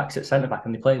full backs at centre back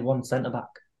and they played one centre back.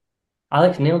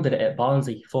 Alex Neil did it at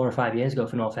Barnsley 4 or 5 years ago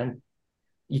for North End.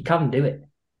 You can do it.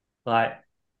 Like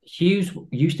Hughes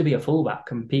used to be a full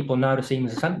back and people now see him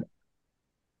as a centre back.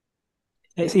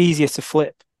 It's easier to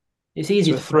flip. It's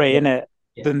easier to three, isn't it,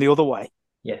 than the other way.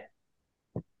 Yeah.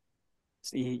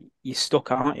 So you're stuck,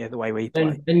 aren't you, the way we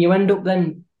play? And you end up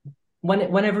then,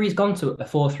 whenever he's gone to a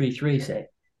 4-3-3, say,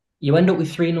 you end up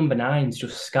with 3 number 9s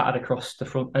just scattered across the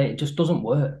front, and it just doesn't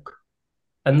work.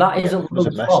 And that isn't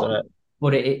the fault,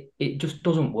 but it just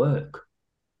doesn't work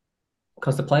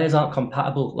because the players aren't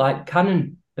compatible. Like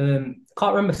Cannon, can't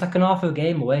remember second half of a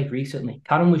game away recently.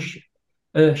 Cannon was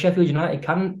Sheffield United.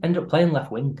 Cannon ended up playing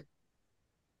left wing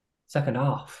second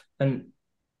half and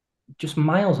just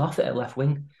miles off it at left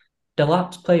wing.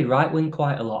 Delap's played right wing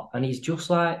quite a lot, and he's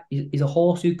just like he's a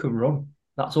horse who can run.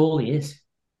 That's all he is.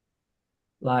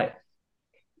 Like,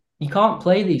 you can't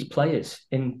play these players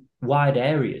in wide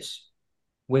areas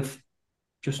with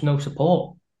just no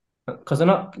support because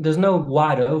there's no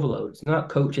wide overloads. They're not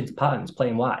coaching to patterns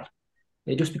playing wide.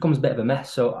 It just becomes a bit of a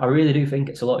mess. So I really do think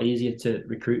it's a lot easier to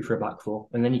recruit for a back four,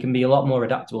 and then you can be a lot more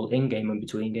adaptable in game and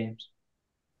between games.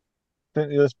 I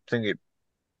think the other thing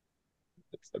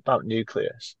it's about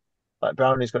nucleus. Like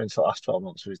Brownie's gone into the last 12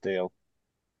 months of his deal.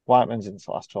 Whiteman's into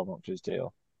the last 12 months of his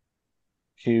deal.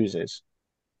 Hughes is.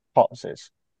 Potts is.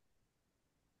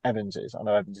 Evans is. I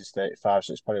know Evans is 35,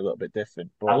 so it's probably a little bit different.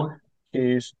 But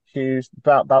Hughes,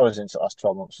 Bauer's into the last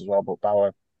 12 months as well, but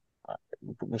Bauer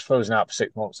was frozen out for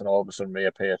 6 months and all of a sudden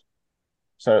reappeared.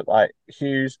 So, like,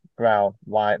 Hughes, Brown,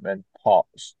 Whiteman,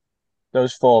 Potts,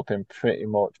 those 4 have been pretty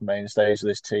much mainstays of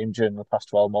this team during the past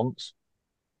 12 months.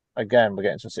 Again, we're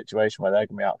getting to a situation where they're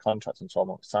going to be out of contract in 12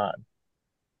 months' time.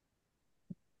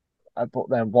 But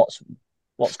then what's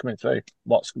coming through?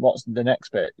 What's the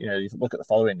next bit? You know, you look at the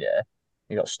following year,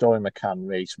 you got Story, McCann,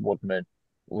 Reece, Woodman,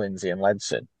 Lindsay, and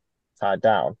Ledson tied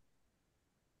down.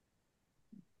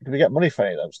 Do we get money for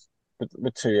any of those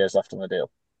with 2 years left on the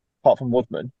deal? Apart from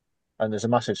Woodman, and there's a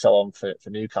massive sell-on for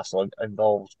Newcastle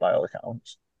involved by all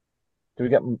accounts. Do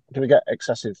we get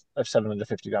excessive of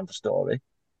 750 grand for Story,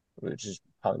 which is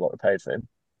apparently what we paid for him?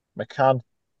 McCann,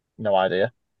 no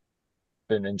idea.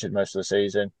 Been injured most of the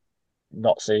season.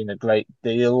 Not seen a great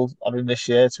deal on him this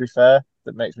year, to be fair.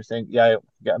 That makes me think, yeah, we'll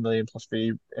get $1 million plus for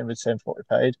you in return for what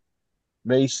we paid.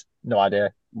 Reece, no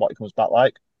idea what he comes back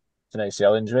like. It's an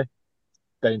ACL injury.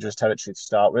 Dangerous territory to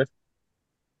start with.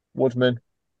 Woodman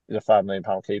is a £5 million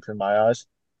keeper in my eyes.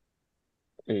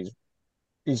 He's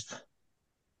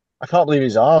I can't believe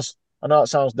he's ours. I know it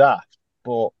sounds daft,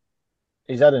 but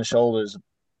he's head and shoulders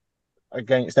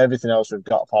against everything else we've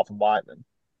got apart from Whiteman.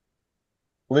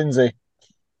 Lindsay,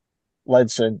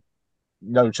 Ledson,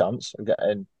 no chance of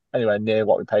getting anywhere near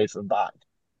what we paid for him back.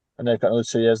 And they've got another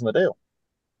 2 years on the deal.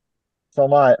 So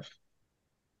I'm like,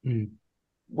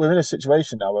 we're in a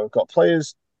situation now where we've got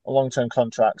players on long-term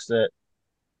contracts that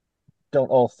don't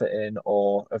all fit in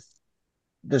or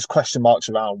there's question marks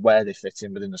around where they fit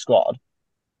in within the squad.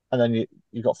 And then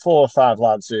you've got 4 or 5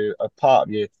 lads who are part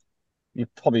of you're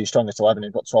probably your strongest 11,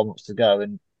 you've got 12 months to go,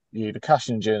 and you either cash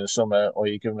in during the summer or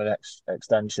you give them an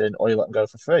extension or you let them go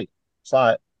for free. It's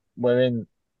like we're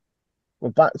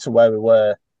back to where we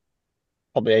were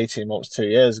probably 18 months, 2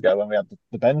 years ago when we had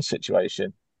the Ben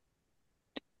situation.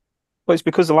 Well, it's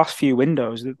because the last few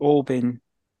windows have all been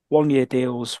 1-year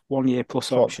deals, 1-year plus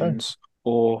That's what I'm saying. options,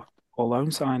 or loan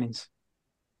signings,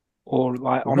 or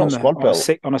like We've not squad built.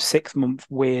 on a 6-month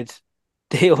weird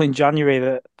deal in January.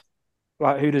 That,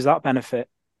 like, who does that benefit?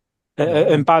 No.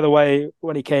 And by the way,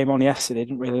 when he came on yesterday, it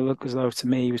didn't really look as though to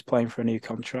me he was playing for a new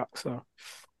contract. So,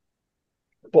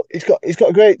 But he's got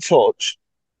a great touch.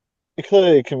 He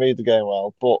clearly can read the game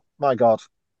well, but my God,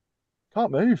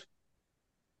 can't move.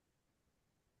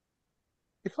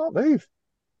 He can't move.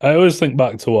 I always think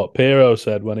back to what Piero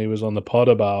said when he was on the pod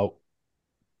about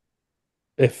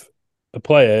if a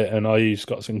player, and I'll use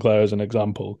Scott Sinclair as an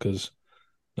example because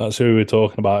that's who we were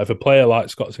talking about. If a player like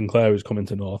Scott Sinclair is coming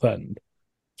to North End,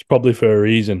 it's probably for a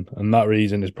reason, and that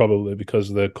reason is probably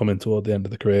because they're coming toward the end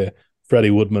of the career, Freddie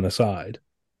Woodman aside.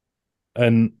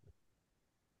 And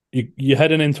you're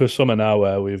heading into a summer now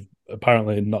where we've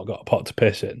apparently not got a pot to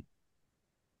piss in.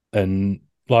 And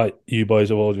like you boys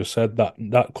have all just said,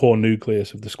 that core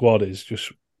nucleus of the squad is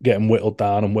just getting whittled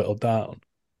down and whittled down.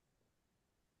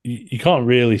 You can't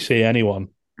really see anyone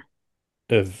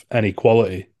of any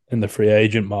quality in the free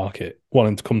agent market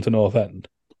wanting to come to North End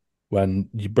when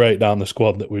you break down the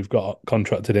squad that we've got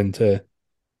contracted into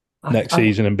next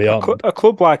season and beyond. A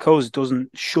club like us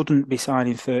shouldn't be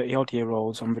signing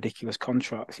 30-odd-year-olds on ridiculous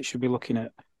contracts. It should be looking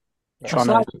at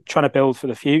trying to build for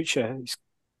the future.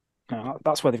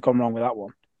 That's where they've gone wrong with that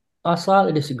one. I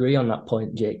slightly disagree on that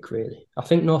point, Jake, really. I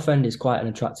think North End is quite an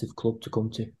attractive club to come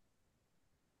to.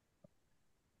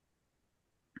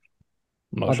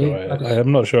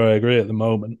 I'm not sure I agree at the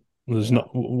moment.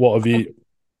 What have you...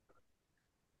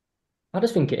 I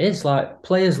just think it is. Like,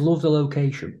 players love the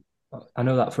location. I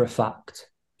know that for a fact.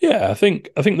 Yeah, I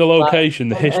think the location,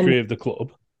 the history of the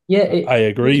club. Yeah, I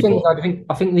agree. But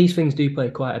I think these things do play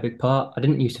quite a big part. I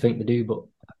didn't used to think they do, but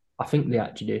I think they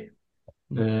actually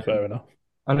do. Fair enough.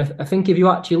 And I think if you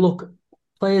actually look,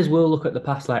 players will look at the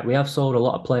past. Like, we have sold a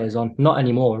lot of players on, not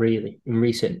anymore really in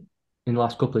the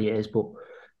last couple of years, but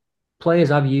players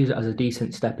have used it as a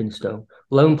decent stepping stone.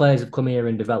 Loan players have come here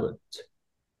and developed.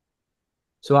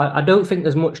 So I don't think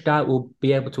there's much doubt we'll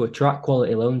be able to attract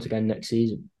quality loans again next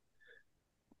season.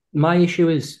 My issue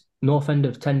is North End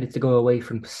have tended to go away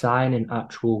from signing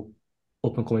actual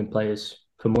up-and-coming players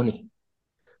for money.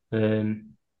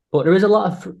 But there is a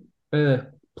lot of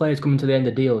players coming to the end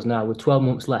of deals now with 12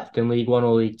 months left in League One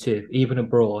or League Two, even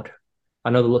abroad.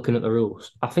 I know they're looking at the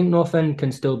rules. I think North End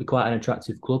can still be quite an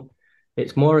attractive club.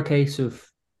 It's more a case of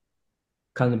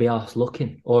can they be asked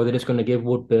looking, or are they just going to give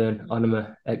Woodburn,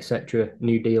 Onema, etc.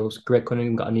 new deals? Greg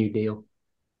Cunningham got a new deal.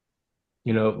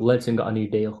 Ledson got a new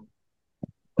deal.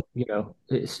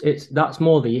 It's that's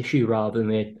more the issue rather than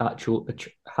the actual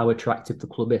how attractive the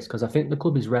club is, because I think the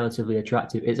club is relatively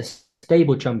attractive. It's a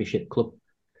stable Championship club,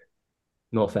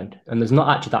 North End, and there's not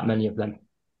actually that many of them.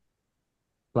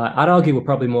 Like, I'd argue we're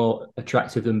probably more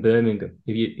attractive than Birmingham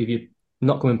if you're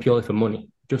not coming purely for money.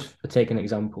 Just to take an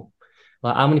example,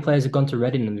 like, how many players have gone to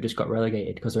Reading and they just got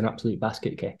relegated because they're an absolute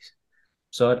basket case?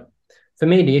 So for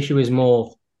me, the issue is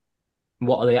more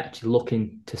what are they actually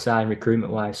looking to sign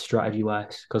recruitment-wise,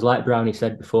 strategy-wise? Because like Brownie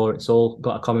said before, it's all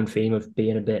got a common theme of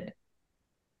being a bit,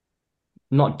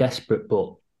 not desperate,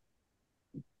 but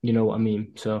you know what I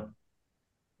mean. So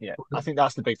yeah, I think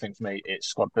that's the big thing for me. It's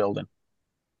squad building.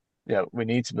 Yeah, we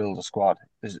need to build a squad.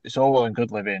 It's all well and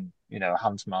good living,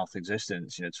 hand-to-mouth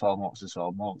existence, 12 months to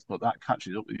 12 months, but that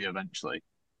catches up with you eventually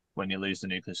when you lose the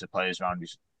nucleus of players around you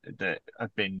that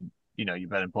have been, your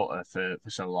bread and butter for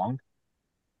so long.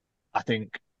 I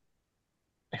think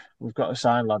we've got to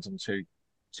sign lads on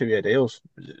two-year deals,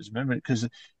 remember, because,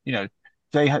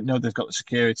 they know they've got the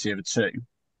security of a two,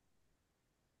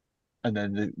 and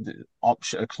then the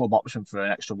option, a club option for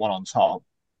an extra one on top.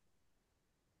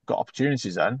 Got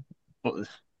opportunities then, but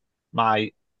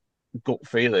my gut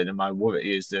feeling and my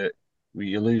worry is that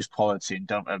you lose quality and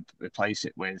don't replace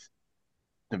it with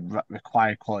the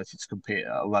required quality to compete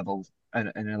at a level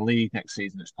and in a league next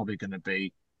season. It's probably going to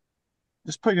be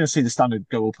just probably going to see the standard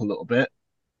go up a little bit.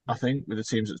 I think with the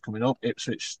teams that's coming up,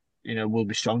 Ipswich, will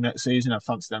be strong next season. I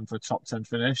fancy them for a top 10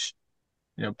 finish.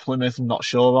 Plymouth, I'm not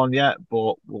sure on yet,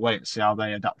 but we'll wait and see how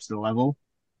they adapt to the level.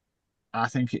 I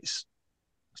think it's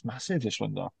massive, this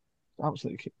window.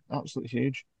 Absolutely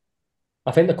huge.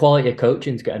 I think the quality of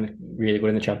coaching is getting really good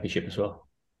in the Championship as well.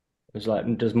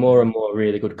 There's more and more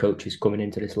really good coaches coming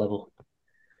into this level,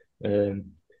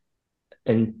 and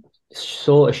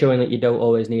sort of showing that you don't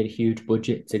always need a huge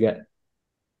budget to get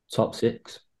top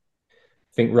six.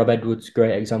 I think Rob Edwards,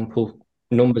 great example.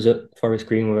 Numbers at Forest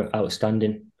Green were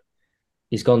outstanding.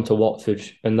 He's gone to Watford,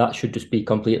 and that should just be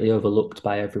completely overlooked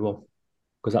by everyone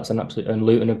because that's an absolute. And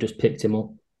Luton have just picked him up,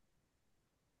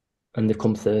 and they've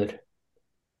come third.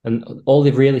 And all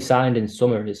they've really signed in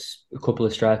summer is a couple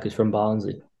of strikers from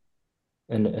Barnsley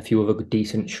and a few other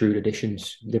decent, shrewd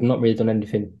additions. They've not really done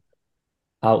anything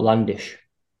outlandish,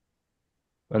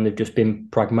 and they've just been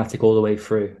pragmatic all the way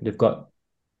through. They've got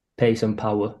pace and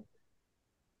power.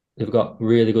 They've got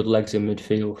really good legs in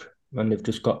midfield, and they've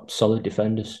just got solid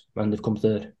defenders, and they've come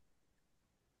third.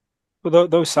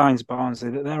 But those signs, Barnsley,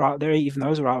 they're out. They're even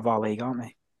those are out of our league, aren't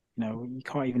they? You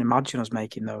can't even imagine us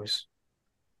making those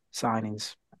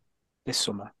signings this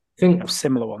summer. I think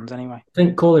Similar ones anyway. I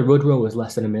think Coley Rudrow was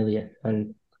less than $1 million,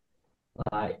 and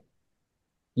like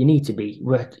you need to be.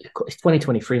 It's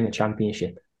 2023 in the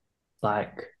Championship.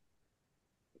 Like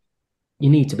you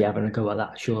need to be having a go at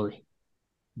that, surely.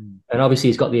 And obviously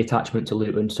he's got the attachment to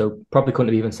Luton, so probably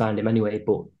couldn't have even signed him anyway.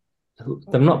 But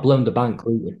they've not blown the bank,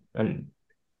 Luton. And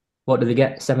what do they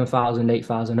get? 7,000,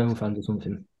 8,000 home fans or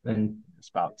something? And It's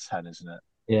about 10, isn't it?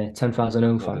 yeah, 10,000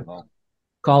 home fans.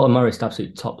 Carlton Morris,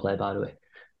 absolute top player, by the way.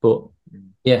 But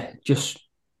yeah, just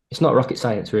it's not rocket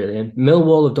science, really. And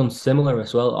Millwall have done similar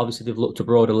as well. Obviously, they've looked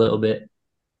abroad a little bit.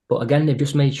 But again, they've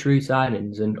just made shrewd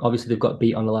signings. And obviously, they've got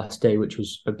beat on the last day, which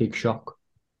was a big shock.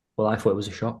 Well, I thought it was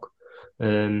a shock.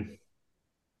 But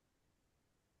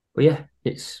yeah,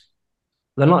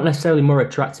 they're not necessarily more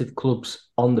attractive clubs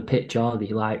on the pitch, are they?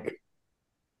 Like,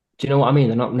 do you know what I mean?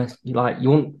 They're not like you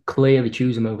won't clearly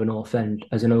choose them over North End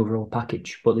as an overall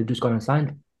package, but they've just gone and signed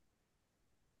them.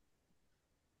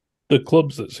 The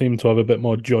clubs that seem to have a bit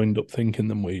more joined up thinking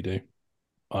than we do,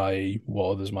 i.e.,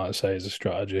 what others might say is a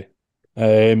strategy.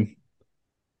 Yeah,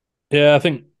 I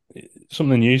think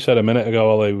something you said a minute ago,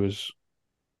 Ollie,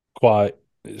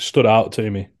 it stood out to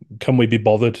me. Can we be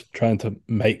bothered trying to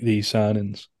make these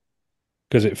signings?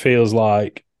 Because it feels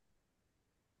like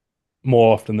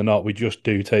more often than not, we just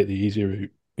do take the easy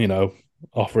route,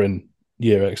 offering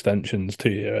 2-year extensions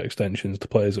to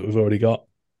players that we've already got.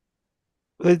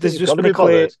 There's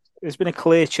been a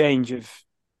clear change of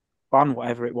plan,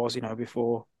 whatever it was,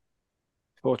 before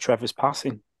Trevor's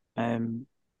passing.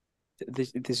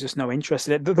 There's just no interest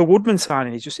in it. The Woodman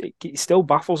signing it still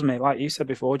baffles me. Like you said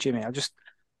before, Jimmy,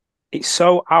 it's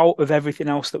so out of everything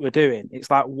else that we're doing.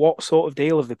 It's like, what sort of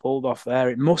deal have they pulled off there?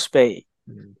 It must be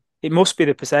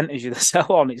the percentage of the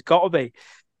sell on. It's got to be,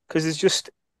 because it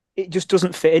just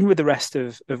doesn't fit in with the rest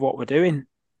of what we're doing.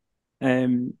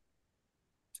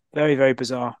 Very, very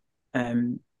bizarre.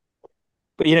 But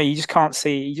you just can't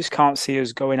see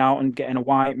us going out and getting a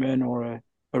Whiteman or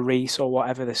a Reese or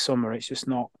whatever this summer. It's just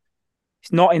not.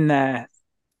 It's not in their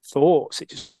thoughts. It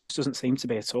just doesn't seem to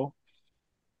be at all.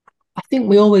 I think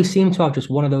we always seem to have just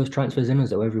one of those transfers in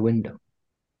us though every window.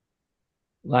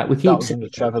 Like we keep. That was under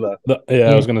Trevor though.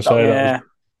 I was going to say that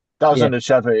was under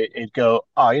Trevor. He'd go,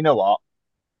 you know what?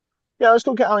 Yeah, let's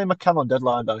go get Ali McCann on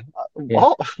deadline day.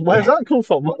 What? Where's that come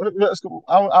from?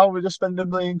 How are we just spending £1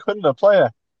 million on a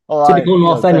player? Typical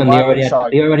North End, and they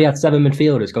already had 7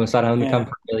 midfielders going to sign Ali McCann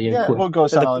for £1 million. Yeah, we'll go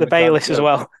sign the Bayliss as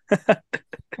well.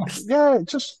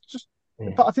 just.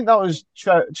 But I think that was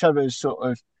Trevor's sort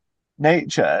of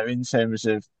nature in terms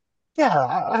of,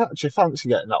 I actually fancy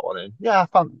getting that one in. Yeah,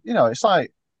 it's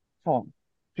like, come on,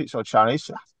 pizza or Chinese.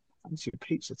 I fancy a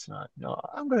pizza tonight.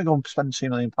 I'm going to go and spend £2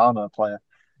 million on a player.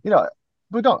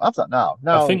 We don't have that now.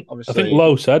 I think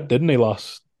Lowe said, didn't he,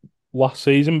 last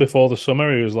season before the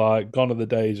summer, he was like, gone are the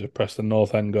days of Preston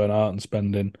North End going out and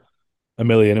spending £1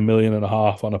 million, £1.5 million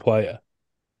on a player.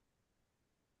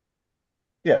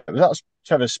 Yeah, that's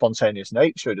Trevor's spontaneous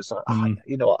nature. Just like,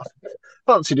 you know what, I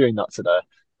fancy doing that today.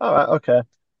 All right, okay.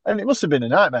 And it must have been a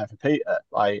nightmare for Peter.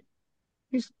 Like,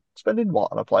 he's spending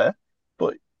what on a player?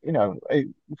 But, we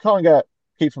can't get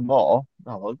Kiefer Moore.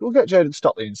 No, we'll get Jaden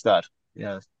Stockley instead.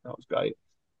 Yeah, that was great.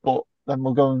 But then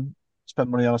we'll go and spend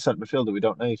money on a centre midfielder we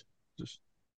don't need.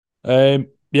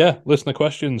 Listener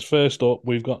questions. First up,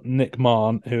 we've got Nick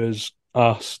Marn, who has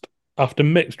asked, after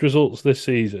mixed results this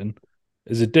season,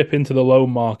 is a dip into the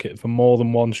loan market for more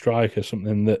than one striker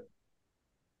something that...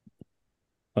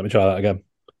 Let me try that again.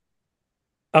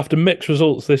 After mixed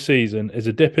results this season, is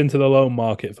a dip into the loan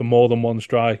market for more than one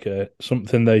striker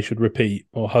something they should repeat,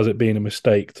 or has it been a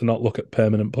mistake to not look at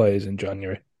permanent players in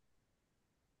January?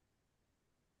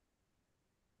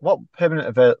 What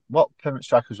permanent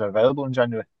strikers are available in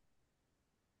January?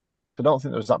 I don't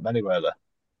think there was that many, were there?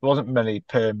 There wasn't many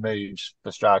perm moves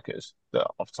for strikers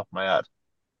off the top of my head.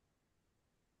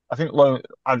 I think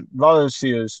I'd rather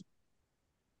see us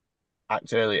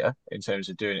act earlier in terms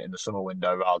of doing it in the summer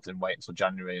window rather than wait until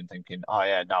January and thinking, now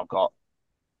I've got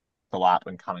the lap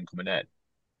and Cannon coming in.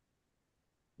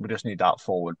 We just need that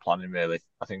forward planning, really.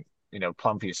 I think,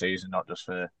 plan for your season, not just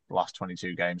for the last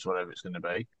 22 games, whatever it's going to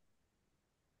be.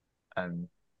 And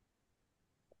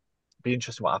be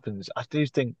interesting what happens. I do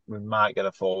think we might get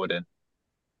a forward in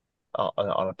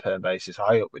on a perm basis.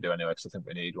 I hope we do anyway, because I think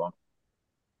we need one.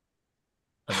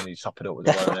 And then you top it up with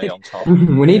the Lennon Definitely. on top.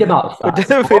 We need about We that.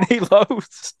 definitely need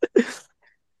loads.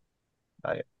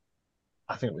 Right.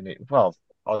 I think we need, well,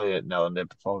 Ollie no, and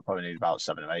before we probably need about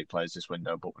 7 or 8 players this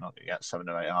window, but we're not going to get 7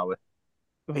 or 8, are we?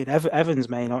 I mean, Evans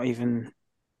may not even,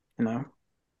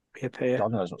 reappear.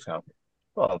 God knows what's going to happen.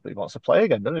 Well, he wants to play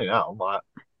again, doesn't he? Now I'm like,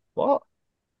 what?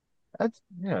 He's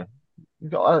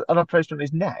got an operation on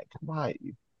his neck. Like,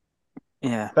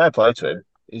 Yeah. fair play to him.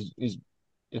 He's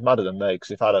madder than me,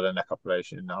 because if I'd had a neck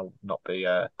operation, I would not be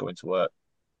going to work.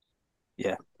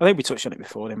 Yeah. I think we touched on it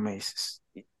before, didn't we?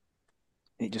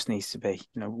 It just needs to be,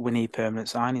 we need permanent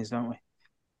signings, don't we?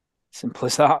 Simple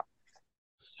as that.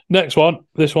 Next one.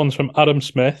 This one's from Adam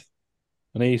Smith.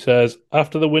 And he says,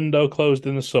 after the window closed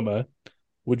in the summer,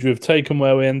 would you have taken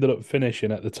where we ended up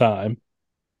finishing at the time?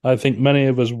 I think many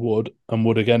of us would, and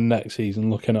would again next season,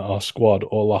 looking at our squad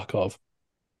or lack of.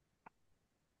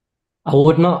 I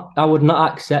would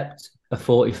not accept a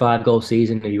 45-goal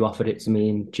season if you offered it to me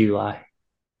in July.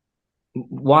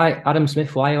 Why, Adam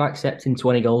Smith, why are you accepting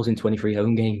 20 goals in 23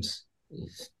 home games?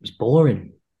 It's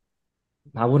boring.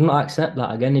 I would not accept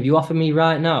that again. If you offer me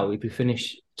right now, if we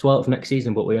finish 12th next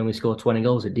season, but we only score 20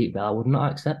 goals at Deepdale, I would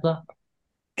not accept that.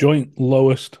 Joint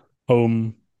lowest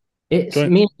home.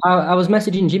 I was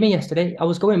messaging Jimmy yesterday. I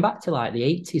was going back to like the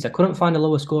 80s. I couldn't find a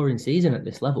lower scoring season at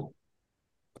this level.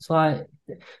 It's like,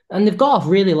 and they've got off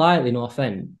really lightly, no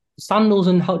offence. Sandals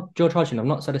and George Hodgson have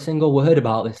not said a single word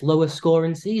about this lowest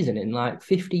scoring season in like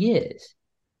 50 years.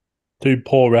 2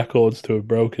 poor records to have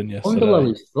broken yesterday. Under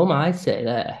his thumb, I'd say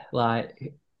there.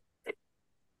 Like,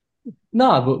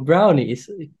 no, but Brownies,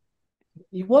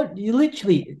 we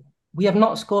have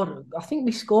not scored. I think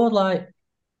we've scored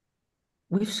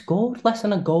less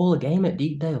than a goal a game at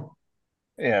Deepdale.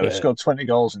 Yeah, we've scored 20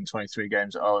 goals in 23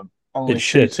 games at home. Only It's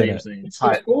 2 shit, teams in the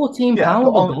entire. It's £14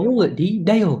 a goal at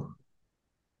Deepdale.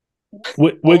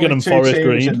 Wigan and Forest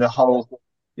Green. In the whole.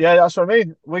 Yeah, that's what I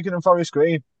mean. Wigan and Forest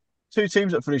Green. 2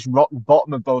 teams that finished rock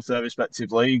bottom of both their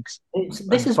respective leagues.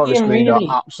 This is Forest being Green really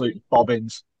are absolute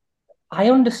bobbins. I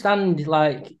understand,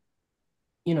 like,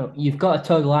 you've got a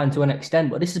tug line to an extent,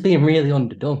 but this is being really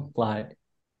underdone. Like,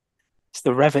 it's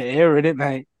the Revit era, isn't it,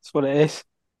 mate? That's what it is.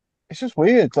 It's just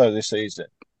weird, though, this season.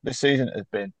 This season has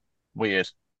been weird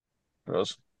for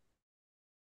us.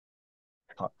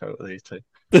 I can't go with these 2.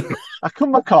 I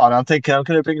come back on, I'm thinking I'm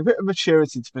going to bring a bit of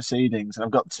maturity to proceedings, and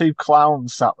I've got 2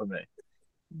 clowns sat with me,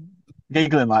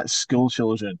 giggling like school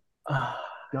children.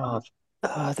 God.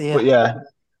 Oh, dear. But yeah,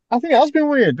 I think it has been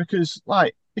weird because,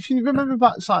 like, if you remember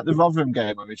back to like the Rotherham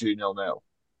game when we drew 0-0,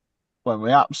 when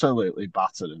we absolutely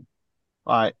battered them,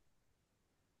 like,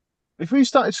 if we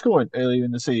started scoring earlier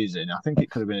in the season, I think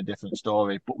it could have been a different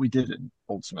story, but we didn't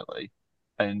ultimately.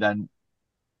 And then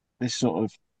this sort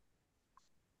of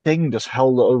thing just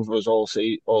held it over us all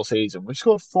season. We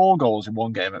scored 4 goals in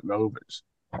one game at Rovers.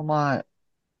 I'm like,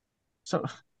 so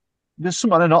there's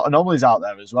some anomalies out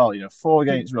there as well. 4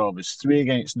 against Rovers, 3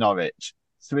 against Norwich,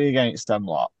 3 against them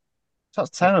lot. So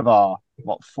that's 10 of our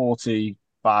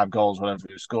 45 goals, whatever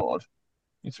we've scored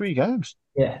in 3 games.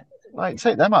 yeah. Like,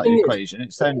 take them out of the equation.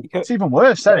 It's even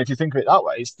worse then if you think of it that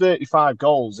way. It's 35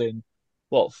 goals in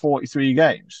 43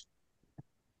 games.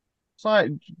 It's like,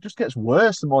 it just gets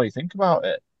worse the more you think about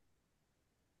it.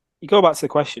 You go back to the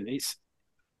question. It's,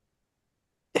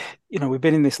 we've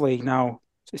been in this league now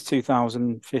since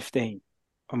 2015,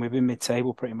 and we've been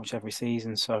mid-table pretty much every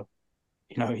season. So,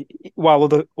 while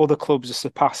other clubs are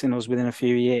surpassing us within a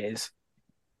few years,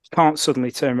 you can't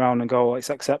suddenly turn around and go, it's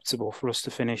acceptable for us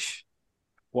to finish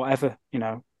whatever.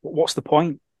 What's the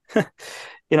point?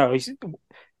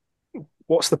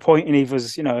 What's the point in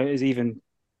is even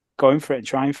going for it and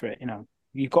trying for it?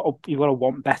 You've got to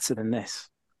want better than this.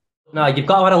 No, you've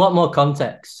got to add a lot more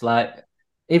context. Like,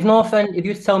 if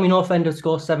you tell me North End would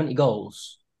score 70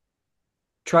 goals,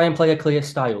 try and play a clear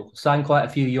style, sign quite a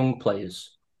few young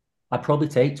players, I'd probably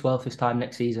take 12 this time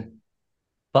next season.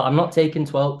 But I'm not taking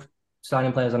 12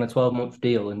 signing players on a 12-month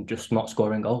deal and just not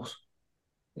scoring goals.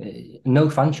 No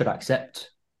fan should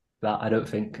accept that, I don't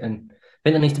think. And I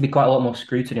think there needs to be quite a lot more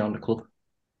scrutiny on the club,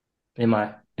 in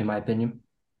my opinion.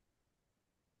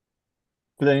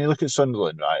 But then you look at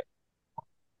Sunderland, right?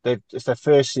 It's their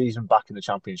first season back in the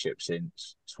Championship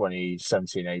since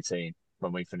 2017-18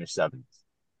 when we finished 7th.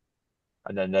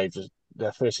 And then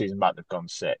their first season back, they've gone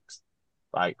 6th.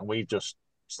 Like, and we've just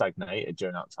stagnated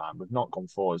during that time. We've not gone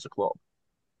forward as a club.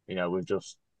 We've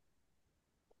just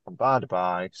from bye to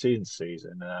bye, season to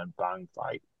season, and then bang,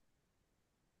 like,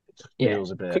 it just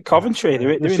feels a bit. Coventry, they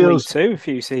were in League 2 a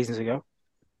few seasons ago.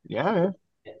 Yeah.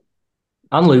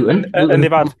 And Luton. and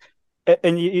they've had,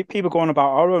 and people go on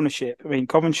about our ownership. I mean,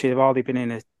 Coventry have already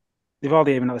even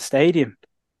had a stadium.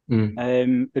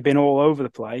 They've been all over the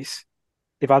place.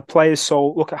 They've had players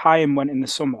sold. Look at Hyam went in the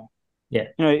summer. Yeah,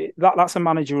 that's a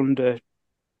manager under,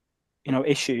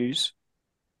 issues.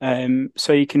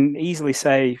 So you can easily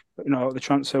say, at the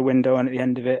transfer window and at the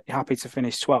end of it, happy to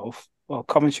finish 12th. Well,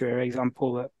 Coventry are an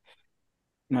example that,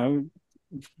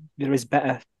 there is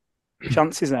better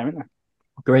chances there, isn't there?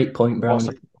 Great point, Brown.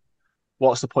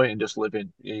 What's the point in just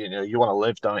living? You want to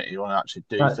live, don't you? You want to actually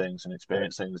do things and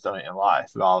experience things, don't you, in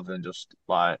life, rather than just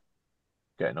like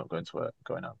getting up, going to work,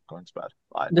 going out, going to bed.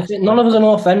 Like, none of us are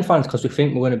North End fans because we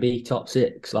think we're going to be top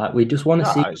 6. Like, we just want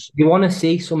to see. We want to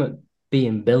see something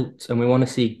being built, and we want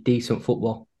to see decent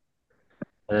football.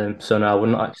 So no, I would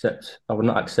not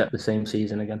accept the same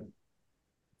season again.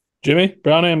 Jimmy,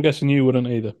 Brownie, I'm guessing you wouldn't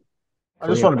either. I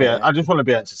just want to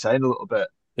be entertained a little bit.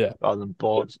 Yeah. Rather than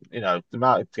bored. The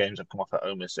amount of games I've come off at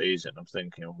home this season, I'm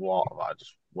thinking, what have I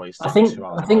just wasted 2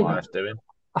 hours of my life doing?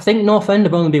 I think North End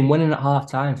have only been winning at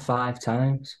half time 5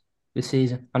 times this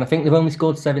season. And I think they've only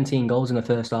scored 17 goals in the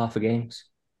first half of games.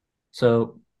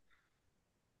 So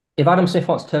if Adam Smith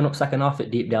wants to turn up second half at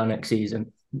Deep Down next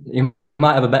season, he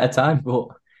might have a better time, but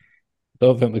I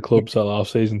don't think the club sell our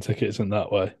season tickets in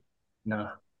that way. No.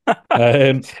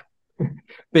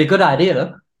 Be a good idea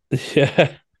though.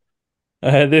 Yeah.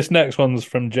 This next one's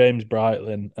from James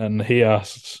Brightlin, and he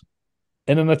asks,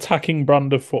 in an attacking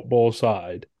brand of football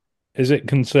side, is it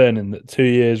concerning that 2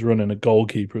 years running a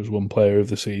goalkeeper has won player of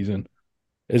the season?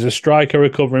 Is a striker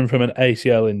recovering from an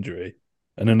ACL injury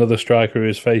and another striker who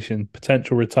is facing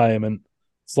potential retirement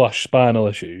 / spinal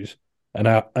issues and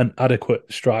an adequate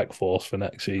strike force for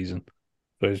next season?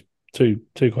 So it's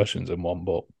two questions in one,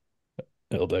 but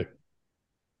it'll do.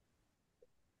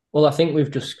 Well, I think we've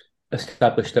just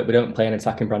established that we don't play an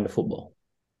attacking brand of football.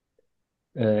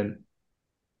 I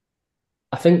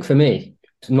think for me,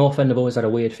 North End have always had a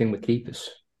weird thing with keepers.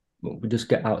 We just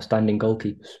get outstanding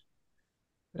goalkeepers.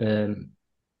 It's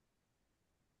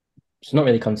not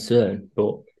really a concern,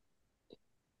 but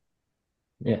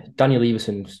yeah, Daniel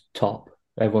Everson's top.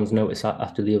 Everyone's noticed that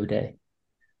after the other day.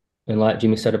 And like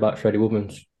Jimmy said about Freddie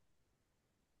Woodman's.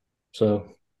 So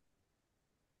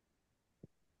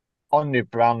on your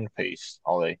brand piece,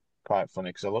 Ollie, quite funny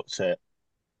because I looked at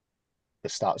the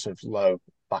stats of Lowe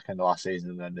back in the last season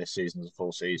and then this season's a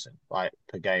full season, like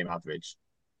per game average,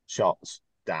 shots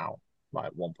down,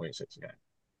 like 1.6 a game,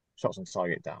 shots on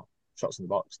target down, shots in the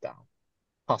box down,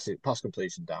 pass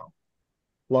completion down,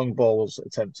 long balls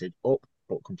attempted up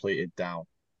but completed down,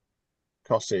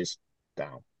 crosses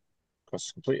down,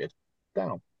 crosses completed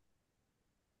down,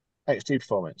 XG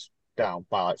performance down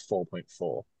by like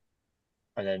 4.4,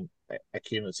 and then a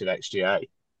cumulative XGA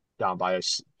down by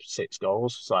 6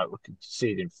 goals. So like, we're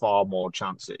conceding far more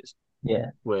chances. Yeah,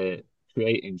 we're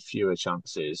creating fewer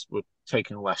chances. We're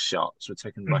taking less shots. We're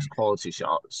taking less quality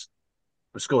shots.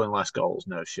 We're scoring less goals.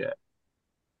 No shit.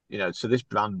 So this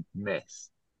brand myth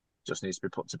just needs to be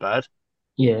put to bed.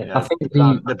 Yeah, I think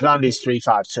the brand is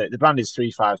 3-5-2. The brand is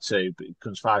 3-5-2, but it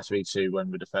becomes 5-3-2 when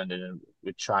we're defending, and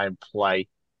we try and play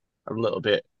a little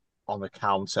bit on the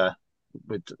counter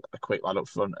with a quick lad up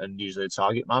front and usually a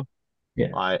target man. Yeah.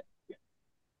 Like,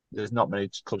 there's not many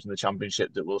clubs in the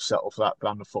Championship that will settle for that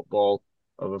brand of football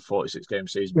over a 46-game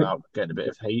season without getting a bit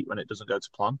of heat when it doesn't go to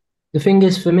plan. The thing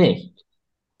is, for me,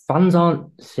 fans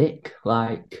aren't thick.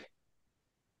 Like,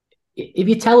 if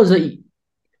you tell us that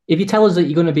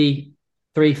you're going to be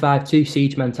 3-5-2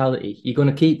 siege mentality, you're going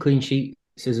to keep clean sheets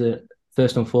as a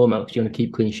first and foremost. You're going to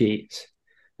keep clean sheets.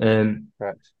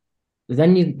 Correct.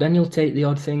 Then you'll take the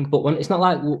odd thing, but when it's not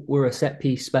like we're a set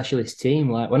piece specialist team,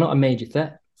 like we're not a major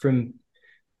threat from.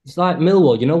 It's like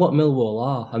Millwall. You know what Millwall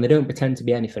are, and they don't pretend to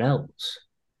be anything else.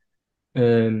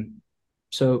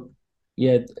 So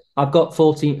yeah, I've got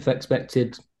 14th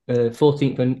expected,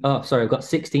 14th and I've got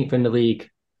 16th in the league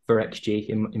for XG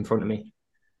in front of me,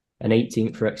 and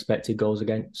 18th for expected goals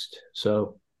against.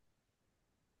 So,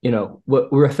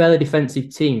 we're a fairly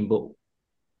defensive team, but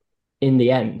in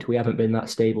the end, we haven't been that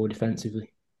stable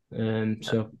defensively.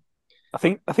 So, I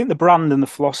think the brand and the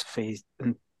philosophy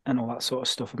and all that sort of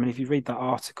stuff. I mean, if you read that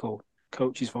article,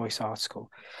 Coach's Voice article,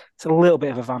 it's a little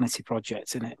bit of a vanity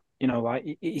project, isn't it?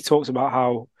 Like he talks about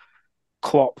how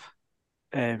Klopp,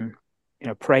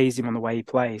 praised him on the way he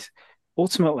plays.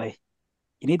 Ultimately,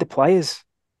 you need the players,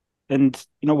 and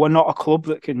we're not a club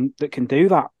that can do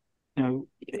that. You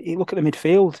look at the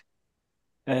midfield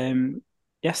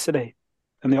yesterday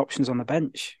and the options on the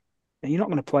bench. And you're not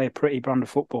going to play a pretty brand of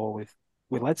football with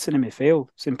Ledson in midfield.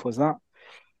 Simple as that.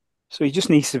 So he just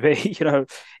needs to be,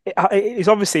 it's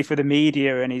obviously for the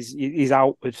media and his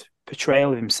outward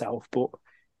portrayal of himself. But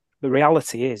the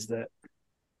reality is that,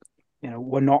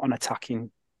 we're not an attacking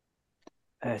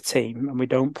team, and we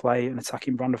don't play an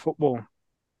attacking brand of football.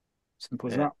 Simple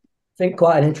as that. I think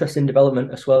quite an interesting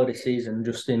development as well this season,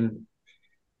 just in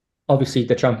obviously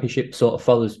the Championship sort of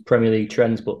follows Premier League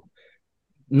trends, but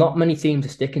not many teams are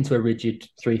sticking to a rigid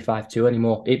 3-5-2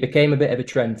 anymore. It became a bit of a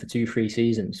trend for 2-3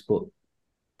 seasons, but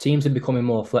teams are becoming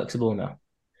more flexible now.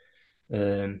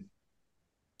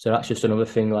 So that's just another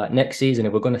thing. Like next season,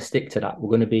 if we're going to stick to that, we're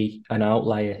going to be an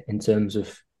outlier in terms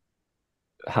of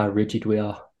how rigid we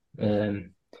are.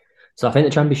 So I think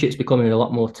the Championship's becoming a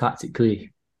lot more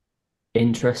tactically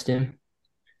interesting.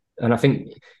 And I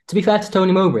think, to be fair to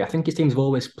Tony Mowbray, I think his teams have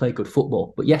always played good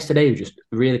football. But yesterday was just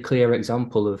a really clear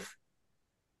example of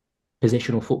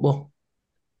positional football.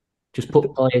 Just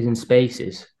put players in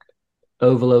spaces,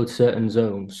 overload certain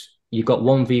zones. You've got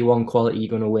 1v1 quality, you're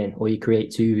going to win, or you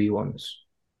create 2v1s.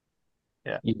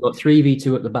 Yeah. You've got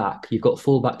 3v2 at the back. You've got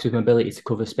fullbacks with mobility to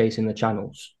cover space in the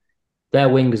channels. Their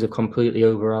wingers have completely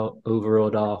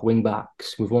overawed our wing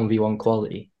backs with 1v1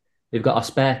 quality. They've got a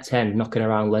spare 10 knocking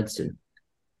around Ledson.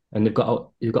 And they've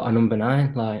got a number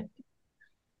 9. Like,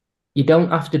 you don't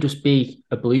have to just be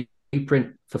a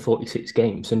blueprint for 46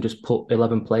 games and just put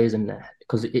 11 players in there,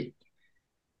 because it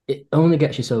only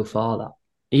gets you so far. That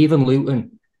even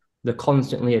Luton, they're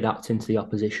constantly adapting to the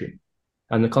opposition,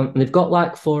 and they've got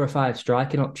like 4 or 5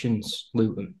 striking options,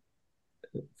 Luton,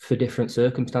 for different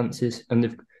circumstances, and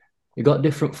they've got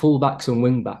different fullbacks and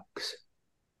wing backs,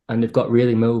 and they've got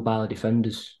really mobile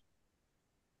defenders.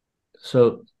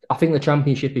 So I think the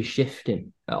Championship is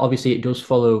shifting. Obviously, it does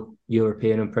follow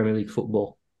European and Premier League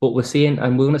football, but we're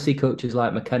going to see coaches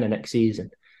like McKenna next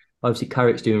season. Obviously,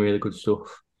 Carrick's doing really good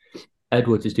stuff.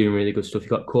 Edwards is doing really good stuff. You've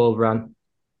got Corberan.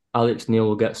 Alex Neil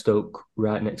will get Stoke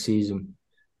right next season.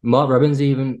 Mark Robbins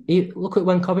look at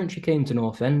when Coventry came to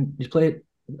North End.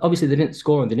 Obviously, they didn't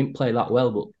score and they didn't play that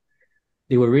well, but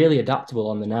they were really adaptable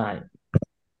on the night.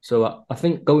 So I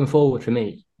think going forward for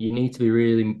me, you need to be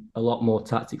really a lot more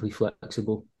tactically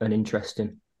flexible and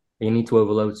interesting. You need to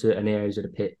overload certain areas of the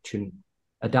pitch and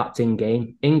adapt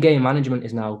in-game. In-game management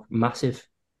is now massive.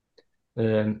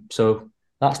 So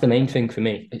that's the main thing for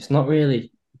me. It's not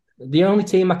really... The only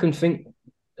team I can think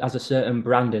has a certain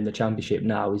brand in the Championship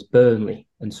now is Burnley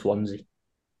and Swansea.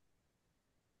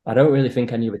 I don't really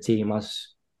think any other team has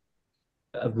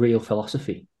a real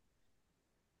philosophy.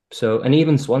 So, and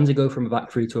even Swansea go from a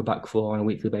back 3 to a back 4 on a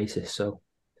weekly basis. So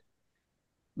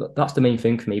that's the main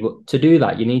thing for me. But to do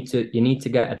that, you need to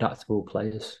get adaptable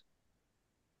players.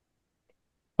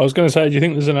 I was going to say, do you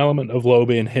think there's an element of Lowe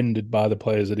being hindered by the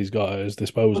players that he's got at his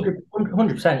disposal?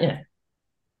 100%, yeah.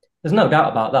 There's no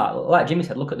doubt about that. Like Jimmy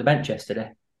said, look at the bench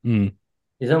yesterday.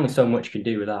 There's only so much you can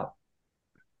do with that.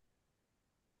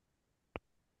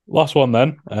 Last one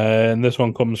then, and this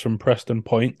one comes from Preston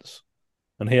Points.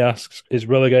 And he asks, is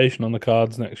relegation on the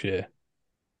cards next year?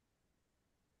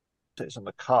 It's on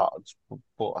the cards,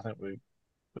 but I think we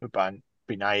would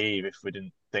be naive if we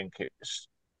didn't think it's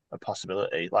a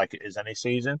possibility, like it is any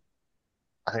season.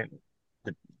 I think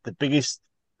the biggest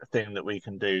thing that we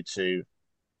can do to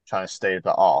try and stave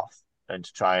that off and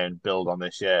to try and build on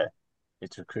this year is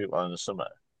to recruit well in the summer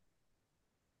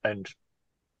and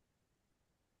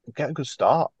get a good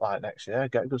start like next year.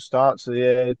 Get a good start to the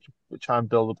year. Try and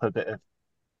build up a bit of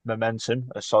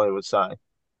momentum, as Solly would say.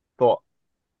 But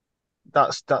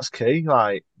that's key.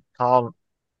 Like, can't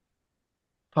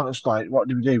just like, what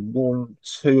did we do? Won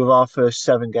 2 of our first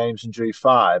 7 games and drew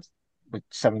 5 with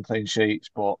 7 clean sheets,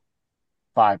 but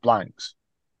 5 blanks.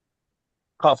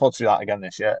 Can't afford to do that again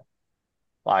this year.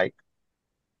 Like,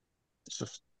 it's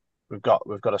just we've got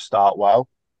to start well,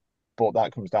 but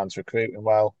that comes down to recruiting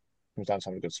well. Comes down to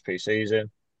having a good pre-season.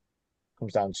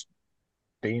 Comes down to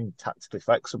being tactically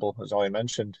flexible, as I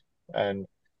mentioned, and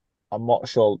I'm not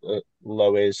sure that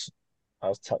Lowe is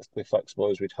as tactically flexible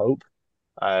as we'd hope.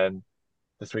 The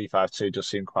 3-5-2 does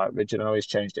seem quite rigid. I know he's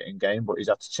changed it in game, but he's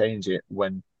had to change it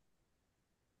when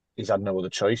he's had no other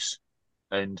choice.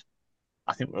 And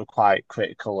I think we were quite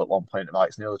critical at one point of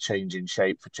Alex Neil changing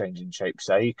shape for changing shape's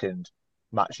sake and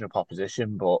matching up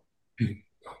opposition. But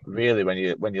really,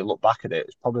 when you look back at it,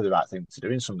 it's probably the right thing to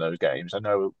do in some of those games. I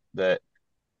know that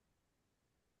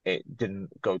it didn't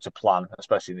go to plan,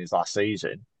 especially in his last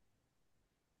season.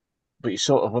 But you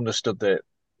sort of understood that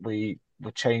we're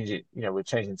changing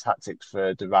tactics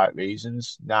for the right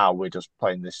reasons. Now we're just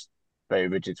playing this very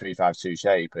rigid 3-5-2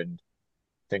 shape and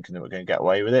thinking that we're going to get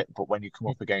away with it. But when you come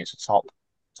up against a top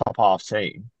half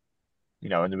team,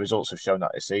 and the results have shown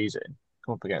that this season,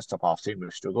 come up against a top half team,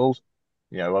 we've struggled.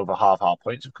 Over half our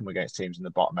points have come against teams in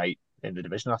the bottom 8 in the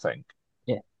division, I think.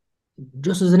 Yeah.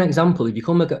 just as an example, if you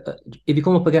come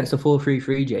up against a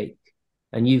 4-3-3, Jake,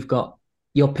 and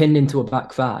you're pinned into a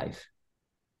back five,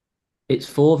 it's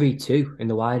 4v2 in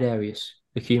the wide areas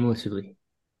accumulatively.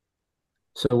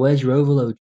 So where's your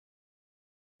overload?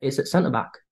 It's at centre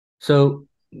back. So,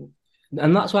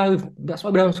 and that's why we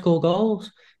don't score goals.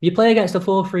 If you play against a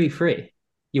 4-3-3,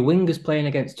 your wingers playing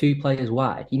against two players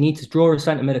wide. You need to draw a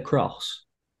centre mid across,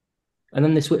 and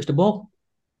then they switch the ball.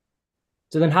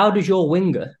 So then, how does your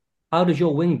wing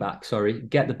back,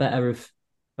 get the better of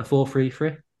a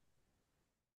 4-3-3?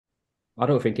 I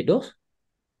don't think it does.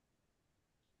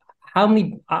 How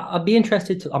many? I'd be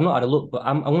interested to. I'm not had a look, but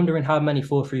I'm wondering how many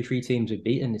 4-3-3 teams we've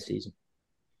beaten this season.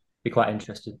 Be quite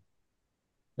interested.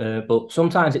 But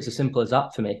sometimes it's as simple as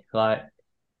that for me. Like,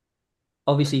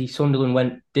 obviously,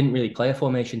 Sunderland didn't really play a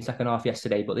formation second half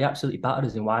yesterday, but they absolutely battered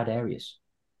us in wide areas.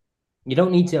 You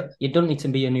don't need to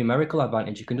be a numerical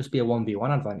advantage. You can just be a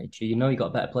 1v1 advantage. You know you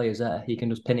got better players there. You can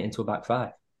just pin it into a back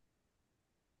five.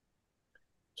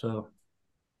 So,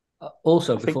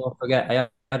 also, before I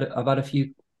forget, I've had a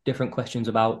few different questions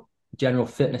about general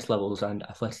fitness levels and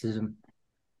athleticism.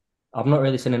 I've not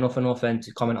really seen enough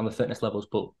to comment on the fitness levels,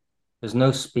 but there's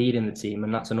no speed in the team,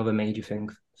 and that's another major thing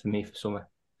for me for summer.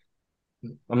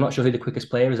 I'm not sure who the quickest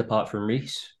player is apart from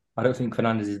Reece. I don't think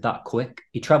Fernandes is that quick.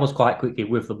 He travels quite quickly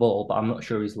with the ball, but I'm not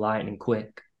sure he's lightning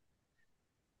quick.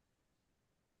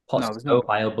 Potts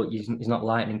mobile, but he's not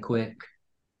lightning quick.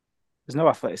 There's no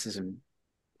athleticism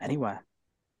anywhere.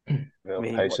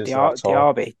 Diaby's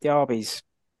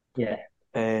yeah.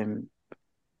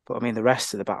 But I mean, the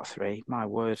rest of the back three, my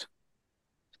word.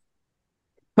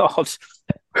 God,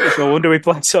 it's no wonder we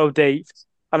play so deep.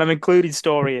 And I'm including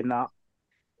Story in that.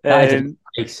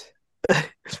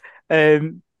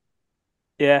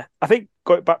 Yeah, I think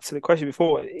going back to the question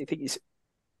before, I think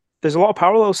there's a lot of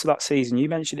parallels to that season. You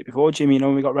mentioned it before, Jimmy,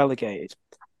 when we got relegated.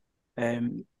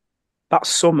 That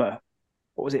summer,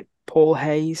 what was it? Paul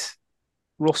Hayes,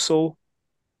 Russell.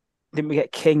 Didn't we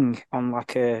get King on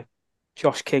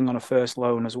Josh King on a first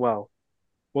loan as well?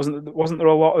 Wasn't there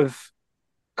a lot of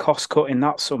cost cutting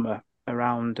that summer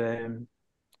around? There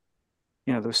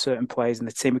were certain players in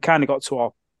the team. We kind of got to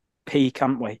our peak,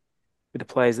 hadn't we, with the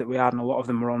players that we had, and a lot of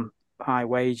them were on high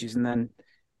wages. And then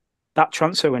that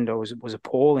transfer window was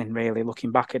appalling, really,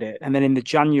 looking back at it. And then in the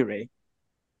January,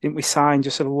 didn't we sign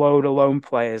just a load of loan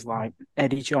players like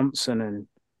Eddie Johnson and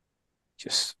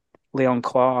just Leon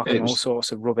Clark and all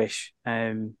sorts of rubbish?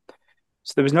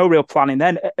 So there was no real planning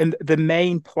then. And the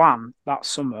main plan that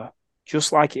summer,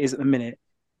 just like it is at the minute,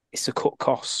 is to cut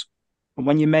costs. And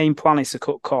when your main plan is to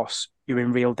cut costs, you're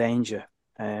in real danger,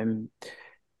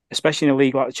 especially in a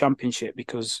league like the Championship,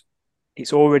 because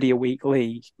it's already a weak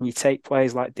league. And you take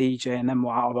players like DJ and then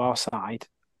out of our side,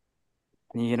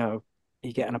 and you're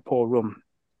getting a poor run,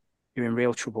 you're in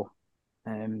real trouble.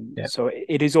 So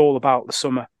it is all about the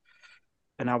summer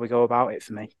and how we go about it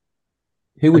for me.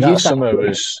 Who would you sign?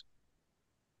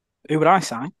 Who would I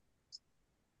sign?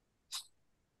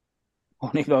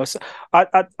 Only those.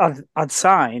 I'd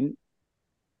sign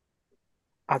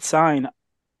an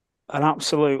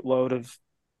absolute load of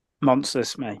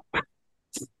monsters, mate.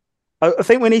 I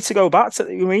think we need to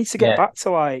get back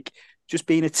to just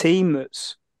being a team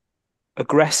that's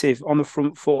aggressive on the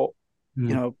front foot.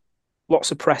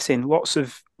 Lots of pressing, lots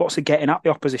of getting at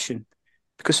the opposition.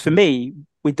 Because for me,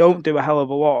 we don't do a hell of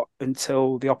a lot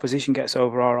until the opposition gets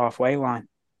over our halfway line.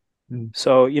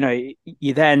 So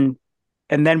you then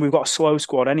we've got a slow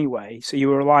squad anyway. So you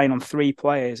were relying on three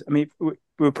players. I mean, we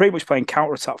were pretty much playing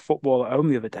counter-attack football at home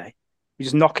the other day. We're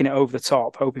just knocking it over the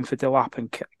top, hoping for Delap and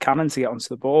Cannon to get onto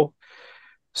the ball.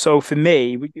 So for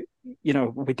me, we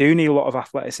do need a lot of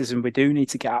athleticism. We do need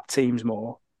to get at teams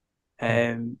more.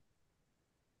 But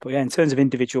yeah, in terms of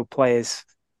individual players,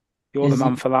 you're the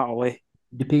man for that, Ollie.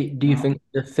 Do you think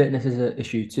the fitness is an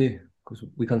issue too? Because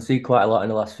we can see quite a lot in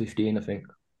the last 15, I think.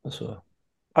 So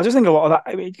I just think a lot of that.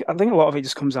 I think a lot of it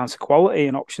just comes down to quality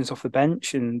and options off the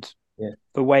bench and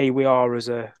the way we are as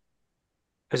a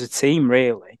team,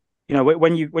 really.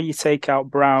 When you take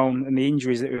out Brown and the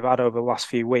injuries that we've had over the last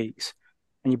few weeks,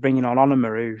 and you're bringing on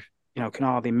Onoma, who can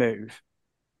hardly move,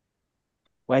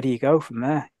 where do you go from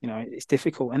there? It's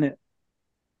difficult, isn't it?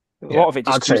 A lot of it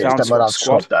just comes down to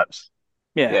squad depth.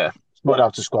 Yeah, it's more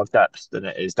down to squad depth than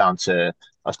it is down to,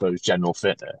 I suppose, general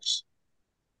fitness.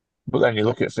 But then you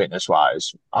look at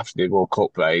fitness-wise, after the World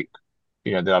Cup break,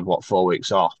 they had 4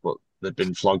 weeks off, but they'd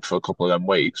been flogged for a couple of them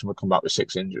weeks, and we come back with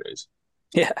 6 injuries.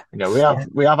 Yeah, we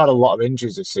have had a lot of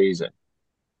injuries this season,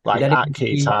 at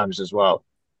key times as well.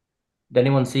 Did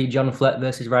anyone see John Fleck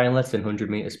versus Ryan Letton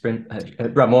 100-meter sprint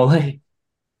at Bramall?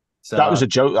 So that was a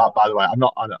joke. That, by the way, I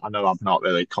know I've not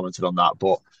really commented on that,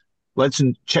 but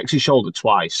Ledson checks his shoulder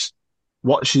twice,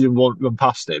 watches him run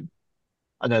past him,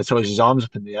 and then throws his arms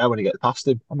up in the air when he gets past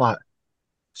him. I'm like,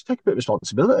 just take a bit of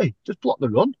responsibility. Just block the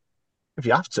run if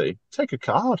you have to. Take a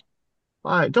card.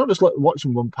 Like, don't just watch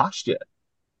him run past you.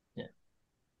 Yeah.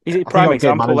 He's a prime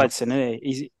example, Ledson, isn't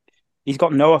he? He's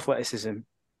got no athleticism.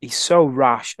 He's so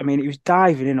rash. I mean, he was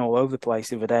diving in all over the place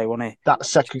the other day, wasn't he? That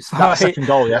second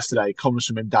goal yesterday comes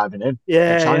from him diving in.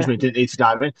 Yeah, the challenge me didn't need to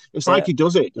dive in. It's like he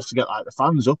does it just to get like the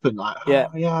fans up and like, oh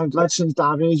yeah, Ledson's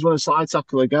diving. He's run a slide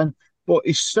tackle again. But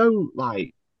he's so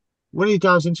like when he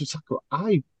dives into a tackle,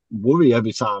 I worry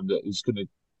every time that he's going to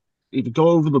either go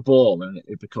over the ball and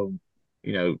it become,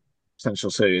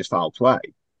 potential serious foul play,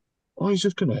 or he's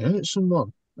just going to hurt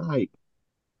someone. Like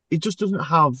it just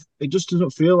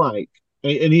doesn't feel like,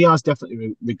 and he has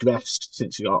definitely regressed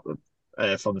since he got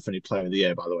from the Finney Player of the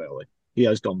Year. By the way, Ollie, he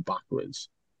has gone backwards.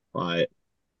 Like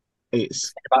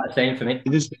it's about the same for me.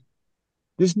 There's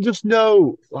just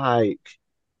no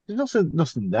there's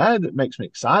nothing there that makes me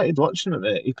excited watching him.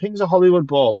 He pings a Hollywood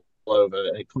ball over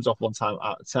and it comes off one time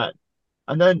out of 10,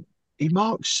 and then he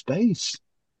marks space.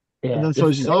 Yeah, and then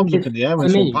throws his arms up in the air when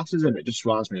someone passes him. It just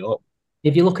winds me up.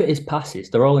 If you look at his passes,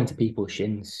 they're all into people's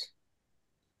shins.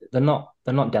 They're not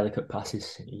delicate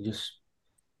passes. You're just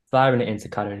firing it into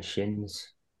Karen's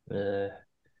shins. But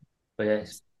yeah,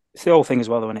 it's the whole thing as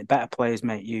well, though, isn't it? Better players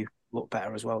make you look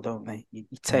better as well, don't they? You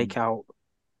take out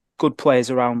good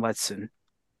players around Ledson,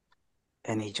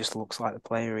 and he just looks like the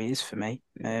player he is for me.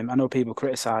 I know people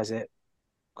criticise it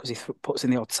because he puts in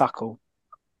the odd tackle.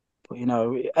 But,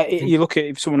 you look at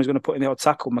if someone is going to put in the odd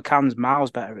tackle, McCann's miles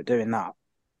better at doing that.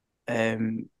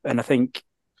 And I think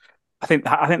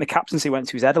the captaincy went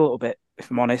to his head a little bit, if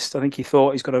I'm honest. I think he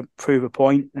thought he's got to prove a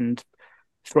point and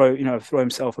throw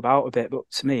himself about a bit. But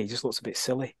to me, he just looks a bit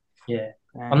silly. Yeah.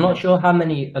 I'm not sure how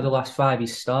many of the last 5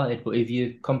 he's started, but if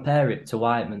you compare it to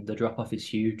Whiteman, the drop-off is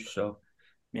huge. So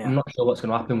I'm not sure what's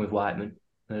going to happen with Whiteman.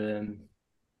 But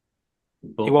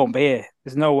he won't be here.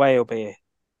 There's no way he'll be here.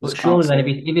 But surely then,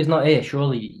 if he's not here,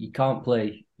 surely you can't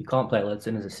play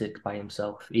Ledson as a 6 by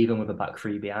himself, even with a back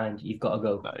 3 behind. You've got to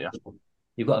go.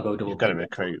 You've got to go double. You've got to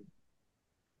recruit.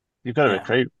 You've got to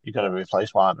recruit. You've got to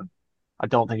replace Whiteman. I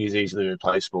don't think he's easily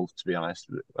replaceable, to be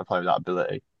honest. A player with that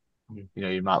ability.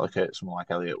 You might look at someone like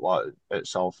Elliot Watt at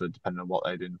Salford, depending on what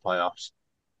they do in the playoffs.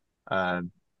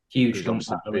 Huge jump,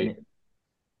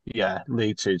 yeah,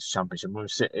 League 2 to Championship.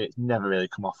 It's never really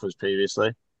come off us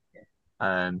previously.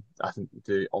 I think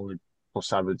the only plus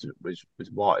side with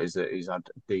Watt is that he's had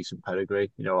a decent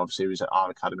pedigree. Obviously he was at our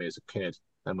academy as a kid,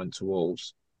 then went to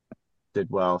Wolves,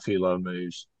 did well, a few loan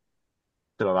moves,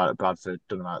 did all right at Bradford,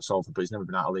 done all right at Salford, but he's never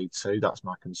been out of League 2. That's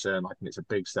my concern. I think it's a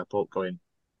big step up going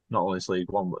not only to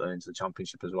League 1 but then into the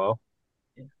Championship as well.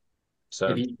 Yeah. So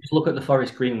if you just look at the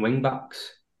Forest Green wing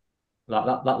backs, like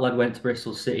that lad went to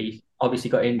Bristol City,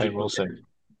 obviously got injured,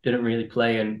 didn't really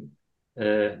play, and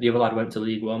the other lad went to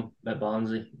League 1 at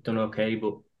Barnsley, done okay,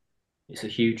 but it's a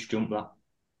huge jump that.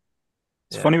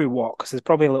 It's funny with Watt because there's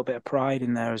probably a little bit of pride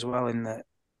in there as well. In that,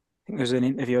 I think there was an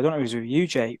interview. I don't know if it was with you,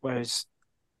 Jake, whereas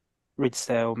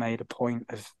Ridsdale made a point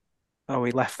of,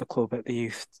 he left the club at the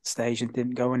youth stage and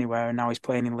didn't go anywhere, and now he's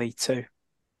playing in League 2.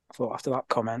 I thought after that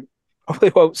comment,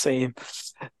 probably won't see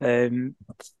him.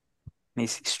 He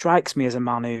strikes me as a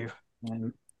man who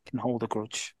can hold a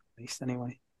grudge, at least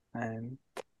anyway.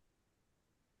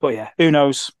 But yeah, who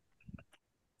knows?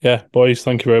 Yeah, boys,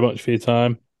 thank you very much for your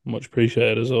time. Much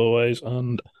appreciated as always.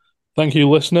 And thank you,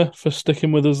 listener, for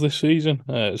sticking with us this season.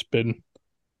 It's been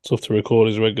tough to record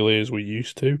as regularly as we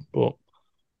used to, but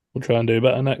we'll try and do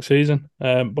better next season.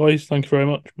 Boys, thank you very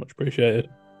much. Much appreciated.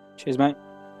 Cheers, mate.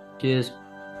 Cheers.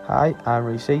 Hi, I'm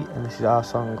Reece, and this is our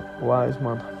song, Wise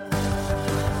Man.